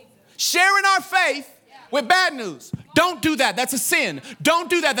people sharing our faith with bad news. Don't do that. That's a sin. Don't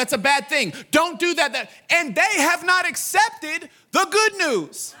do that. That's a bad thing. Don't do that. And they have not accepted the good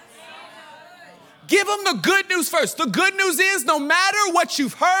news. Give them the good news first. The good news is no matter what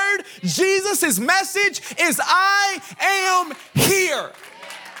you've heard, Jesus' message is I am here.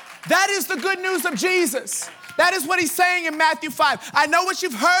 That is the good news of Jesus. That is what he's saying in Matthew 5. I know what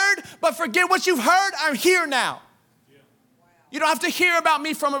you've heard, but forget what you've heard. I'm here now. You don't have to hear about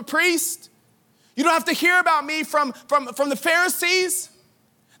me from a priest. You don't have to hear about me from the Pharisees.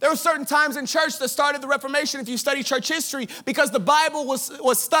 There were certain times in church that started the Reformation, if you study church history, because the Bible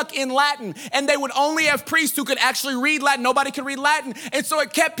was stuck in Latin, and they would only have priests who could actually read Latin. Nobody could read Latin. And so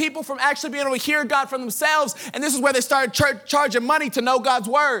it kept people from actually being able to hear God for themselves. And this is where they started charging money to know God's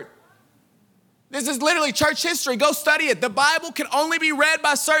word. This is literally church history. Go study it. The Bible can only be read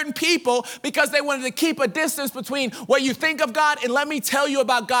by certain people because they wanted to keep a distance between what you think of God and let me tell you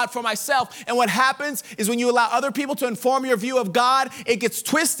about God for myself. And what happens is when you allow other people to inform your view of God, it gets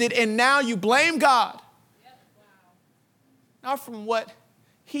twisted and now you blame God. Not from what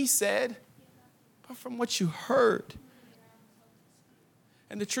he said, but from what you heard.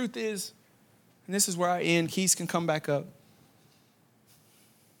 And the truth is, and this is where I end, Keys can come back up.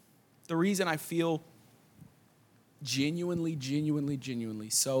 The reason I feel genuinely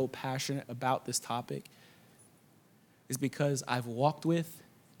so passionate about this topic is because I've walked with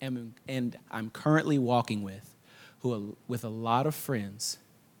and I'm currently walking with a lot of friends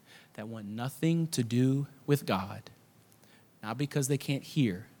that want nothing to do with God, not because they can't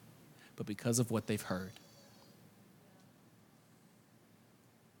hear, but because of what they've heard.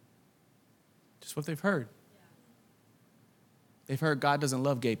 Just what they've heard. They've heard God doesn't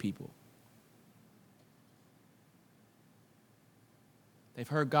love gay people. They've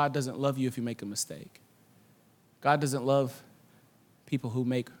heard God doesn't love you if you make a mistake. God doesn't love people who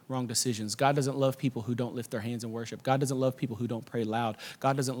make wrong decisions. God doesn't love people who don't lift their hands in worship. God doesn't love people who don't pray loud.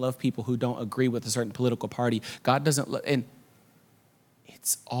 God doesn't love people who don't agree with a certain political party. God doesn't love, and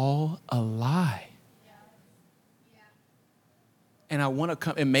it's all a lie. And I want to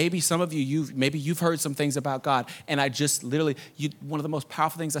come, and maybe some of you've heard some things about God, and I just literally, one of the most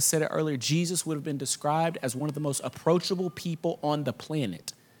powerful things, I said it earlier, Jesus would have been described as one of the most approachable people on the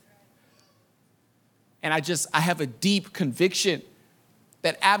planet. And I have a deep conviction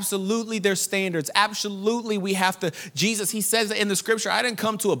that absolutely there's standards. Absolutely we have to, Jesus, he says in the scripture, I didn't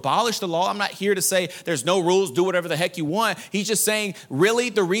come to abolish the law. I'm not here to say there's no rules, do whatever the heck you want. He's just saying, really,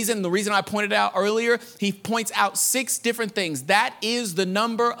 the reason I pointed out earlier, he points out 6 different things. That is the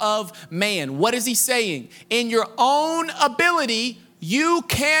number of man. What is he saying? In your own ability, you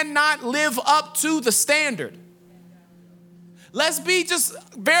cannot live up to the standard. Let's be just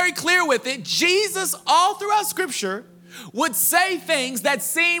very clear with it. Jesus, all throughout scripture, would say things that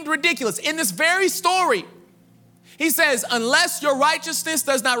seemed ridiculous. In this very story, he says, unless your righteousness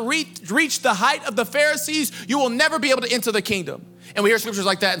does not reach the height of the Pharisees, you will never be able to enter the kingdom. And we hear scriptures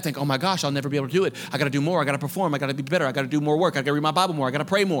like that and think, oh my gosh, I'll never be able to do it. I got to do more. I got to perform. I got to be better. I got to do more work. I got to read my Bible more. I got to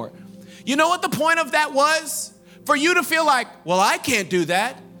pray more. You know what the point of that was? For you to feel like, well, I can't do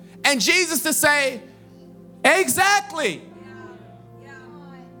that. And Jesus to say, exactly.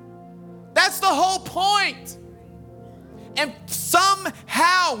 That's the whole point. And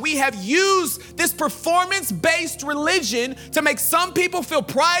somehow we have used this performance-based religion to make some people feel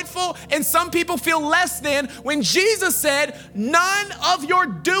prideful and some people feel less than, when Jesus said, none of your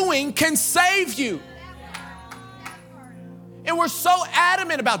doing can save you. And we're so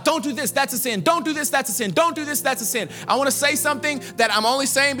adamant about don't do this, that's a sin. Don't do this, that's a sin. Don't do this, that's a sin. I want to say something that I'm only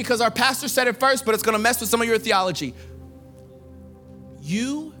saying because our pastor said it first, but it's going to mess with some of your theology.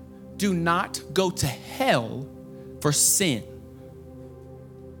 You do not go to hell for sin.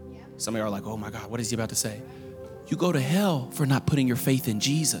 Some of you are like, oh my God, what is he about to say? You go to hell for not putting your faith in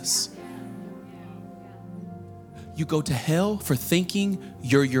Jesus. You go to hell for thinking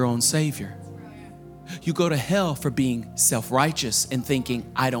you're your own savior. You go to hell for being self-righteous and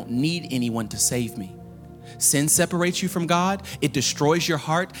thinking, I don't need anyone to save me. Sin separates you from God, it destroys your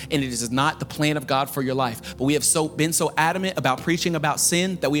heart, and it is not the plan of God for your life. But we have been so adamant about preaching about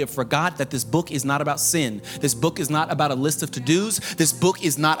sin that we have forgot that this book is not about sin. This book is not about a list of to-dos. This book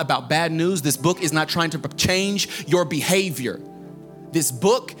is not about bad news. This book is not trying to change your behavior. This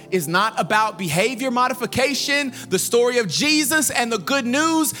book is not about behavior modification. The story of Jesus and the good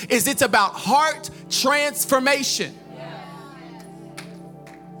news is it's about heart transformation.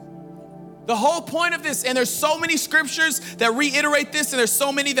 The whole point of this, and there's so many scriptures that reiterate this, and there's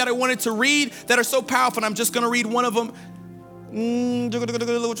so many that I wanted to read that are so powerful, and I'm just going to read one of them.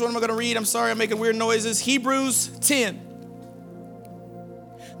 Which one am I going to read? I'm sorry, I'm making weird noises. Hebrews 10.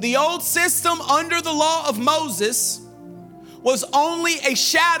 The old system under the law of Moses was only a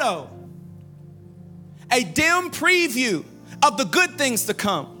shadow, a dim preview of the good things to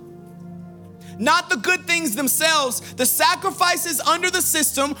come. not the good things themselves. The sacrifices under the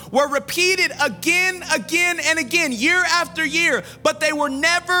system were repeated again, and again, year after year, but they were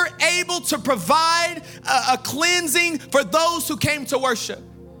never able to provide a cleansing for those who came to worship.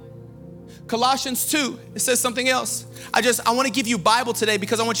 Colossians 2, it says something else. I want to give you Bible today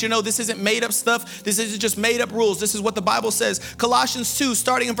because I want you to know this isn't made up stuff. This isn't just made up rules. This is what the Bible says. Colossians 2,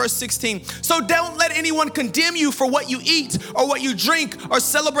 starting in verse 16. So don't let anyone condemn you for what you eat or what you drink or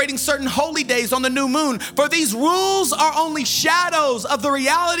celebrating certain holy days on the new moon. For these rules are only shadows of the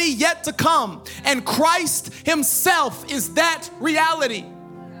reality yet to come. And Christ himself is that reality.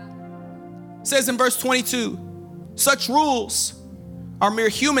 It says in verse 22, such rules are mere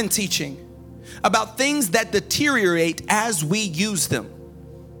human teaching about things that deteriorate as we use them.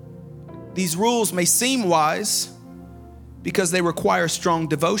 These rules may seem wise because they require strong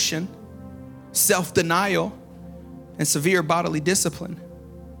devotion, self-denial, and severe bodily discipline.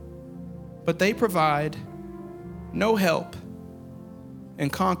 But they provide no help in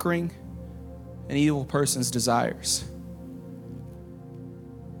conquering an evil person's desires.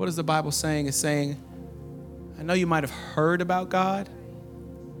 What is the Bible saying? It's saying, I know you might have heard about God,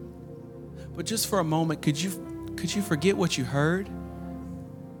 but just for a moment, could you forget what you heard?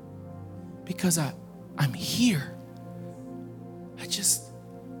 Because I'm here. I just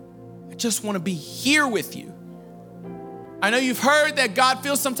want to be here with you. I know you've heard that God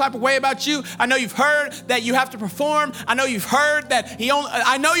feels some type of way about you. I know you've heard that you have to perform. I know you've heard that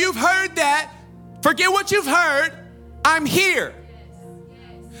I know you've heard that. Forget what you've heard. I'm here.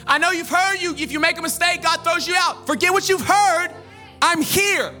 I know you've heard if you make a mistake, God throws you out. Forget what you've heard. I'm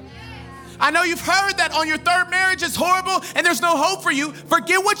here. I know you've heard that on your third marriage is horrible and there's no hope for you.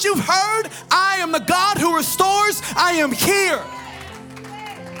 Forget what you've heard. I am the God who restores. I am here.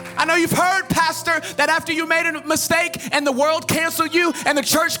 I know you've heard, pastor, that after you made a mistake and the world canceled you and the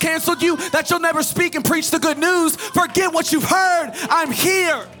church canceled you, that you'll never speak and preach the good news. Forget what you've heard. I'm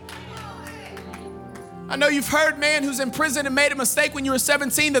here. I know you've heard, man, who's in prison and made a mistake when you were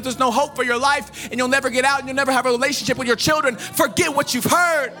 17, that there's no hope for your life and you'll never get out and you'll never have a relationship with your children. Forget what you've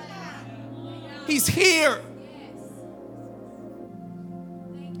heard. He's here.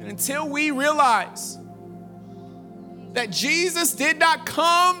 And until we realize that Jesus did not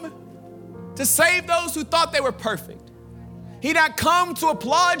come to save those who thought they were perfect. He did not come to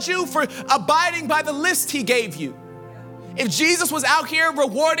applaud you for abiding by the list he gave you. If Jesus was out here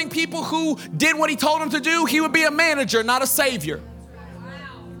rewarding people who did what he told them to do, he would be a manager, not a savior.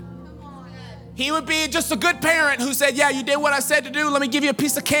 He would be just a good parent who said, yeah, you did what I said to do. Let me give you a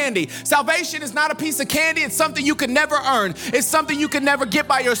piece of candy. Salvation is not a piece of candy. It's something you can never earn. It's something you can never get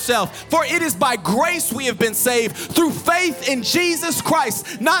by yourself. For it is by grace we have been saved through faith in Jesus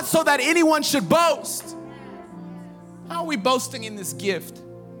Christ, not so that anyone should boast. How are we boasting in this gift?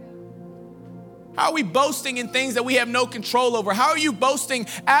 How are we boasting in things that we have no control over? How are you boasting,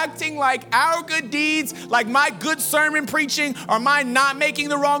 acting like our good deeds, like my good sermon preaching, or my not making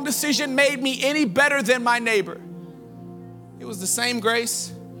the wrong decision made me any better than my neighbor? It was the same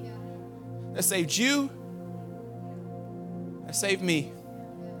grace that saved you, that saved me.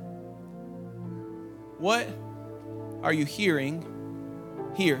 What are you hearing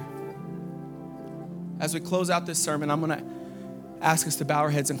here? As we close out this sermon, I'm going to ask us to bow our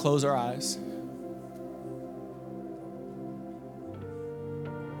heads and close our eyes.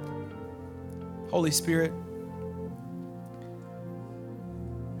 Holy Spirit,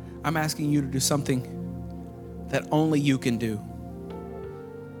 I'm asking you to do something that only you can do.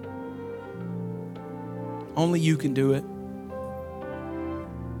 Only you can do it.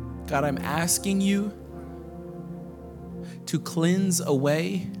 God, I'm asking you to cleanse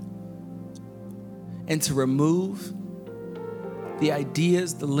away and to remove the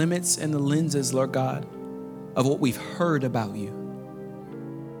ideas, the limits, and the lenses, Lord God, of what we've heard about you.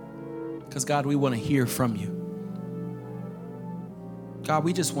 Because, God, we want to hear from you. God,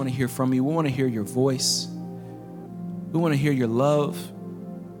 we just want to hear from you. We want to hear your voice. We want to hear your love.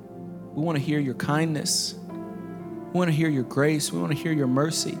 We want to hear your kindness. We want to hear your grace. We want to hear your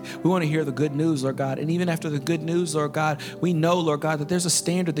mercy. We want to hear the good news, Lord God. And even after the good news, Lord God, we know, Lord God, that there's a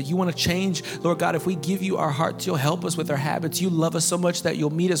standard that you want to change. Lord God, if we give you our hearts, you'll help us with our habits. You love us so much that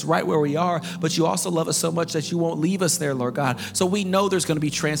you'll meet us right where we are, but you also love us so much that you won't leave us there, Lord God. So we know there's going to be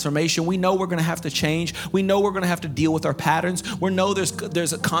transformation. We know we're going to have to change. We know we're going to have to deal with our patterns. We know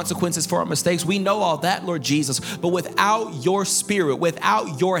there's consequences for our mistakes. We know all that, Lord Jesus. But without your spirit,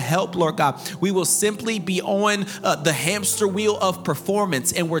 without your help, Lord God, we will simply be on the hamster wheel of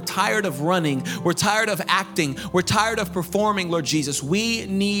performance, and we're tired of running. We're tired of acting. We're tired of performing, Lord Jesus. We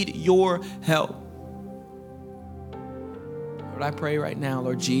need your help. Lord, I pray right now,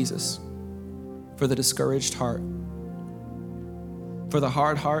 Lord Jesus, for the discouraged heart, for the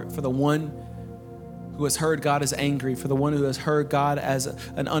hard heart, for the one who has heard God as angry, for the one who has heard God as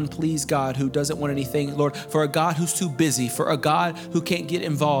an unpleased God who doesn't want anything, Lord, for a God who's too busy, for a God who can't get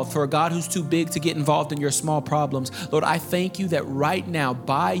involved, for a God who's too big to get involved in your small problems. Lord, I thank you that right now,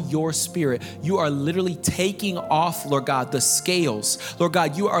 by your Spirit, you are literally taking off, Lord God, the scales. Lord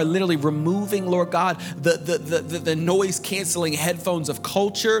God, you are literally removing, Lord God, the noise canceling headphones of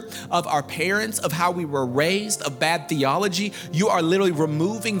culture, of our parents, of how we were raised, of bad theology. You are literally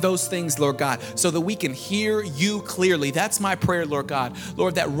removing those things, Lord God, so that we can hear you clearly. That's my prayer, Lord God.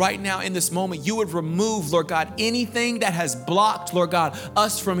 Lord, that right now in this moment, you would remove, Lord God, anything that has blocked, Lord God,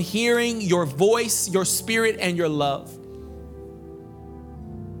 us from hearing your voice, your Spirit, and your love.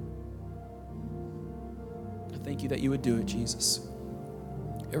 I thank you that you would do it, Jesus.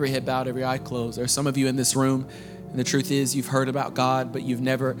 Every head bowed, every eye closed. There's some of you in this room, and the truth is you've heard about God, but you've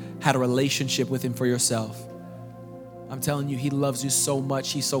never had a relationship with him for yourself. I'm telling you, he loves you so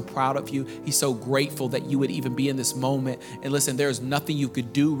much. He's so proud of you. He's so grateful that you would even be in this moment. And listen, there's nothing you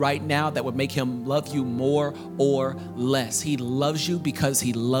could do right now that would make him love you more or less. He loves you because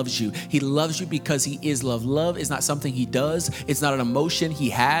he loves you. He loves you because he is love. Love is not something he does. It's not an emotion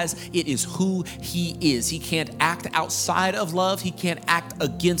he has. It is who he is. He can't act outside of love. He can't act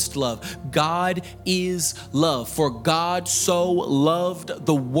against love. God is love. For God so loved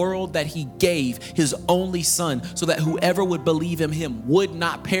the world that he gave his only son, so that whoever would believe in him would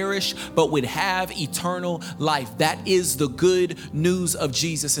not perish, but would have eternal life. That is the good news of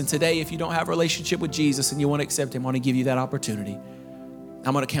Jesus. And today, if you don't have a relationship with Jesus and you want to accept him, I want to give you that opportunity.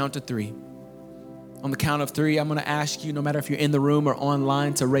 I'm going to count to 3. On the count of 3, I'm going to ask you, no matter if you're in the room or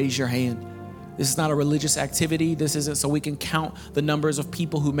online, to raise your hand. This is not a religious activity. This isn't so we can count the numbers of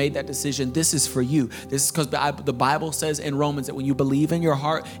people who made that decision. This is for you. This is because the Bible says in Romans that when you believe in your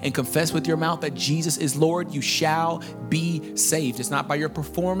heart and confess with your mouth that Jesus is Lord, you shall be saved. It's not by your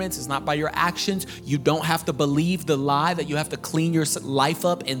performance. It's not by your actions. You don't have to believe the lie that you have to clean your life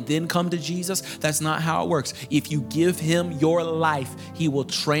up and then come to Jesus. That's not how it works. If you give him your life, he will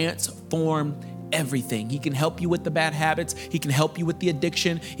transform everything. He can help you with the bad habits. He can help you with the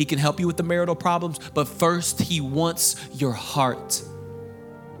addiction. He can help you with the marital problems. But first, he wants your heart.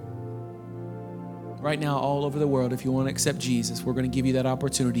 Right now, all over the world, if you want to accept Jesus, we're going to give you that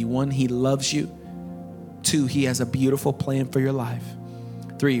opportunity. 1, he loves you. 2, he has a beautiful plan for your life.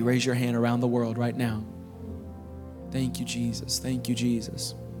 3, raise your hand around the world right now. Thank you, Jesus. Thank you,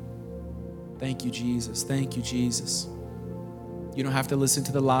 Jesus. Thank you, Jesus. Thank you, Jesus. You don't have to listen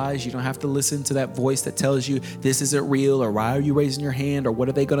to the lies. You don't have to listen to that voice that tells you this isn't real, or why are you raising your hand, or what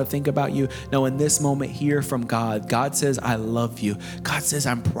are they going to think about you? No, in this moment, hear from God. God says, I love you. God says,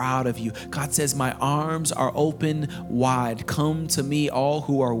 I'm proud of you. God says, my arms are open wide. Come to me, all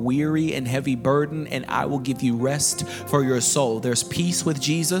who are weary and heavy burdened, and I will give you rest for your soul. There's peace with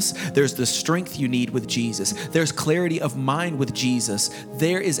Jesus. There's the strength you need with Jesus. There's clarity of mind with Jesus.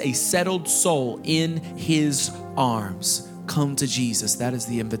 There is a settled soul in his arms. Come to Jesus. That is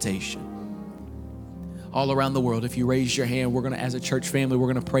the invitation. All around the world, if you raise your hand, we're going to, as a church family,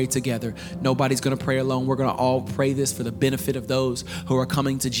 we're going to pray together. Nobody's going to pray alone. We're going to all pray this for the benefit of those who are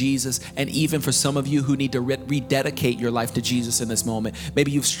coming to Jesus, and even for some of you who need to rededicate your life to Jesus in this moment.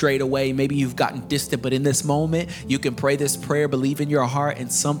 Maybe you've strayed away. Maybe you've gotten distant, but in this moment, you can pray this prayer, believe in your heart,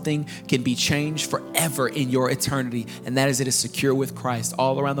 and something can be changed forever in your eternity, and that is it is secure with Christ.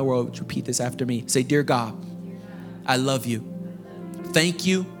 All around the world, repeat this after me. Say, dear God, I love you. Thank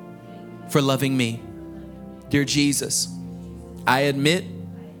you for loving me. Dear Jesus, I admit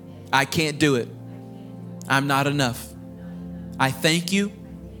I can't do it. I'm not enough. I thank you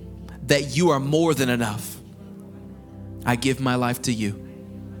that you are more than enough. I give my life to you.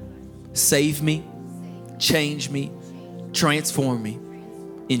 Save me, change me, transform me.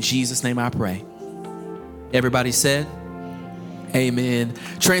 In Jesus' name I pray. Everybody said, amen.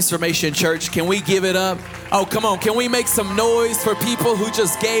 Transformation Church, can we give it up? Oh, come on. Can we make some noise for people who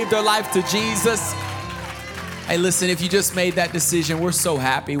just gave their life to Jesus? Hey, listen, if you just made that decision, we're so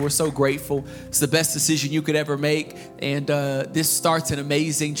happy. We're so grateful. It's the best decision you could ever make. And this starts an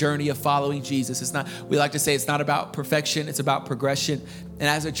amazing journey of following Jesus. We like to say it's not about perfection. It's about progression. And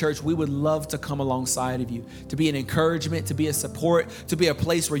as a church, we would love to come alongside of you, to be an encouragement, to be a support, to be a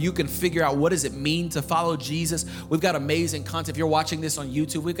place where you can figure out what does it mean to follow Jesus. We've got amazing content. If you're watching this on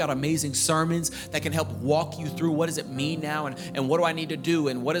YouTube, we've got amazing sermons that can help walk you through what does it mean now, and what do I need to do,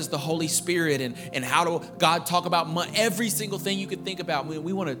 and what is the Holy Spirit, and how do God talk about money, every single thing you could think about.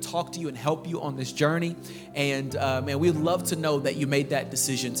 We want to talk to you and help you on this journey. And man, we'd love to know that you made that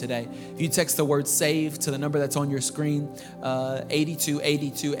decision today. If you text the word SAVE to the number that's on your screen, 8280.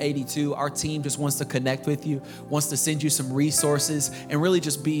 8282. Our team just wants to connect with you, wants to send you some resources, and really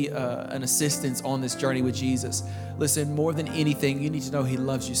just be an assistance on this journey with Jesus. Listen, more than anything, you need to know he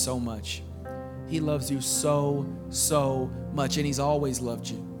loves you so much. He loves you so, so much, and he's always loved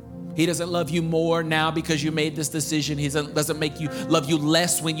you. He doesn't love you more now because you made this decision. He doesn't make you love you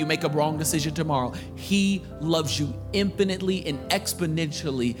less when you make a wrong decision tomorrow. He loves you infinitely and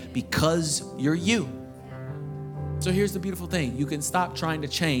exponentially because you're you. So here's the beautiful thing. You can stop trying to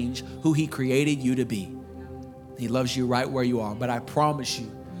change who he created you to be. He loves you right where you are. But I promise you,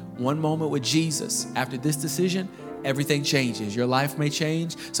 one moment with Jesus, after this decision, everything changes. Your life may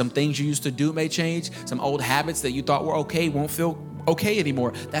change. Some things you used to do may change. Some old habits that you thought were okay won't feel okay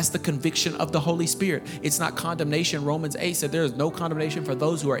anymore. That's the conviction of the Holy Spirit. It's not condemnation. Romans 8 said there is no condemnation for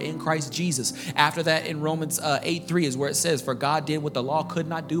those who are in Christ Jesus. After that, in Romans 8:3 is where it says, for God did what the law could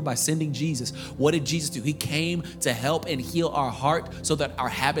not do by sending Jesus. What did Jesus do? He came to help and heal our heart so that our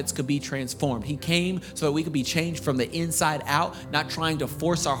habits could be transformed. He came so that we could be changed from the inside out, not trying to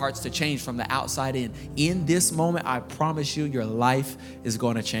force our hearts to change from the outside in. In this moment, I promise you, your life is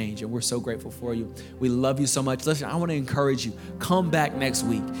going to change. And we're so grateful for you. We love you so much. Listen, I want to encourage you. Come back next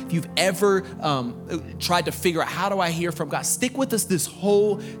week. If you've ever tried to figure out how do I hear from God, stick with us this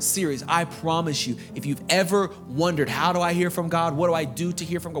whole series. I promise you, if you've ever wondered how do I hear from God, what do I do to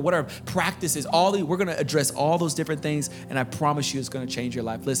hear from God, what are practices, we're going to address all those different things, and I promise you it's going to change your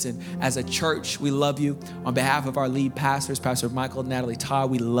life. Listen, as a church, we love you. On behalf of our lead pastors, Pastor Michael, Natalie,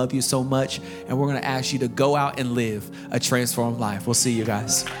 Todd, we love you so much, and we're going to ask you to go out and live a transformed life. We'll see you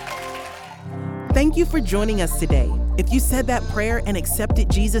guys. Thank you for joining us today. If you said that prayer and accepted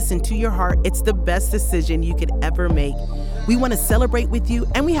Jesus into your heart, it's the best decision you could ever make. We want to celebrate with you,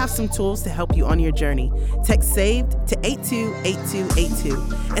 and we have some tools to help you on your journey. Text SAVED to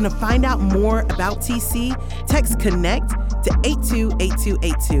 828282. And to find out more about TC, text CONNECT to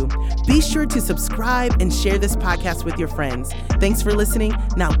 828282. Be sure to subscribe and share this podcast with your friends. Thanks for listening.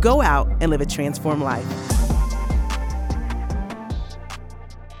 Now go out and live a transformed life.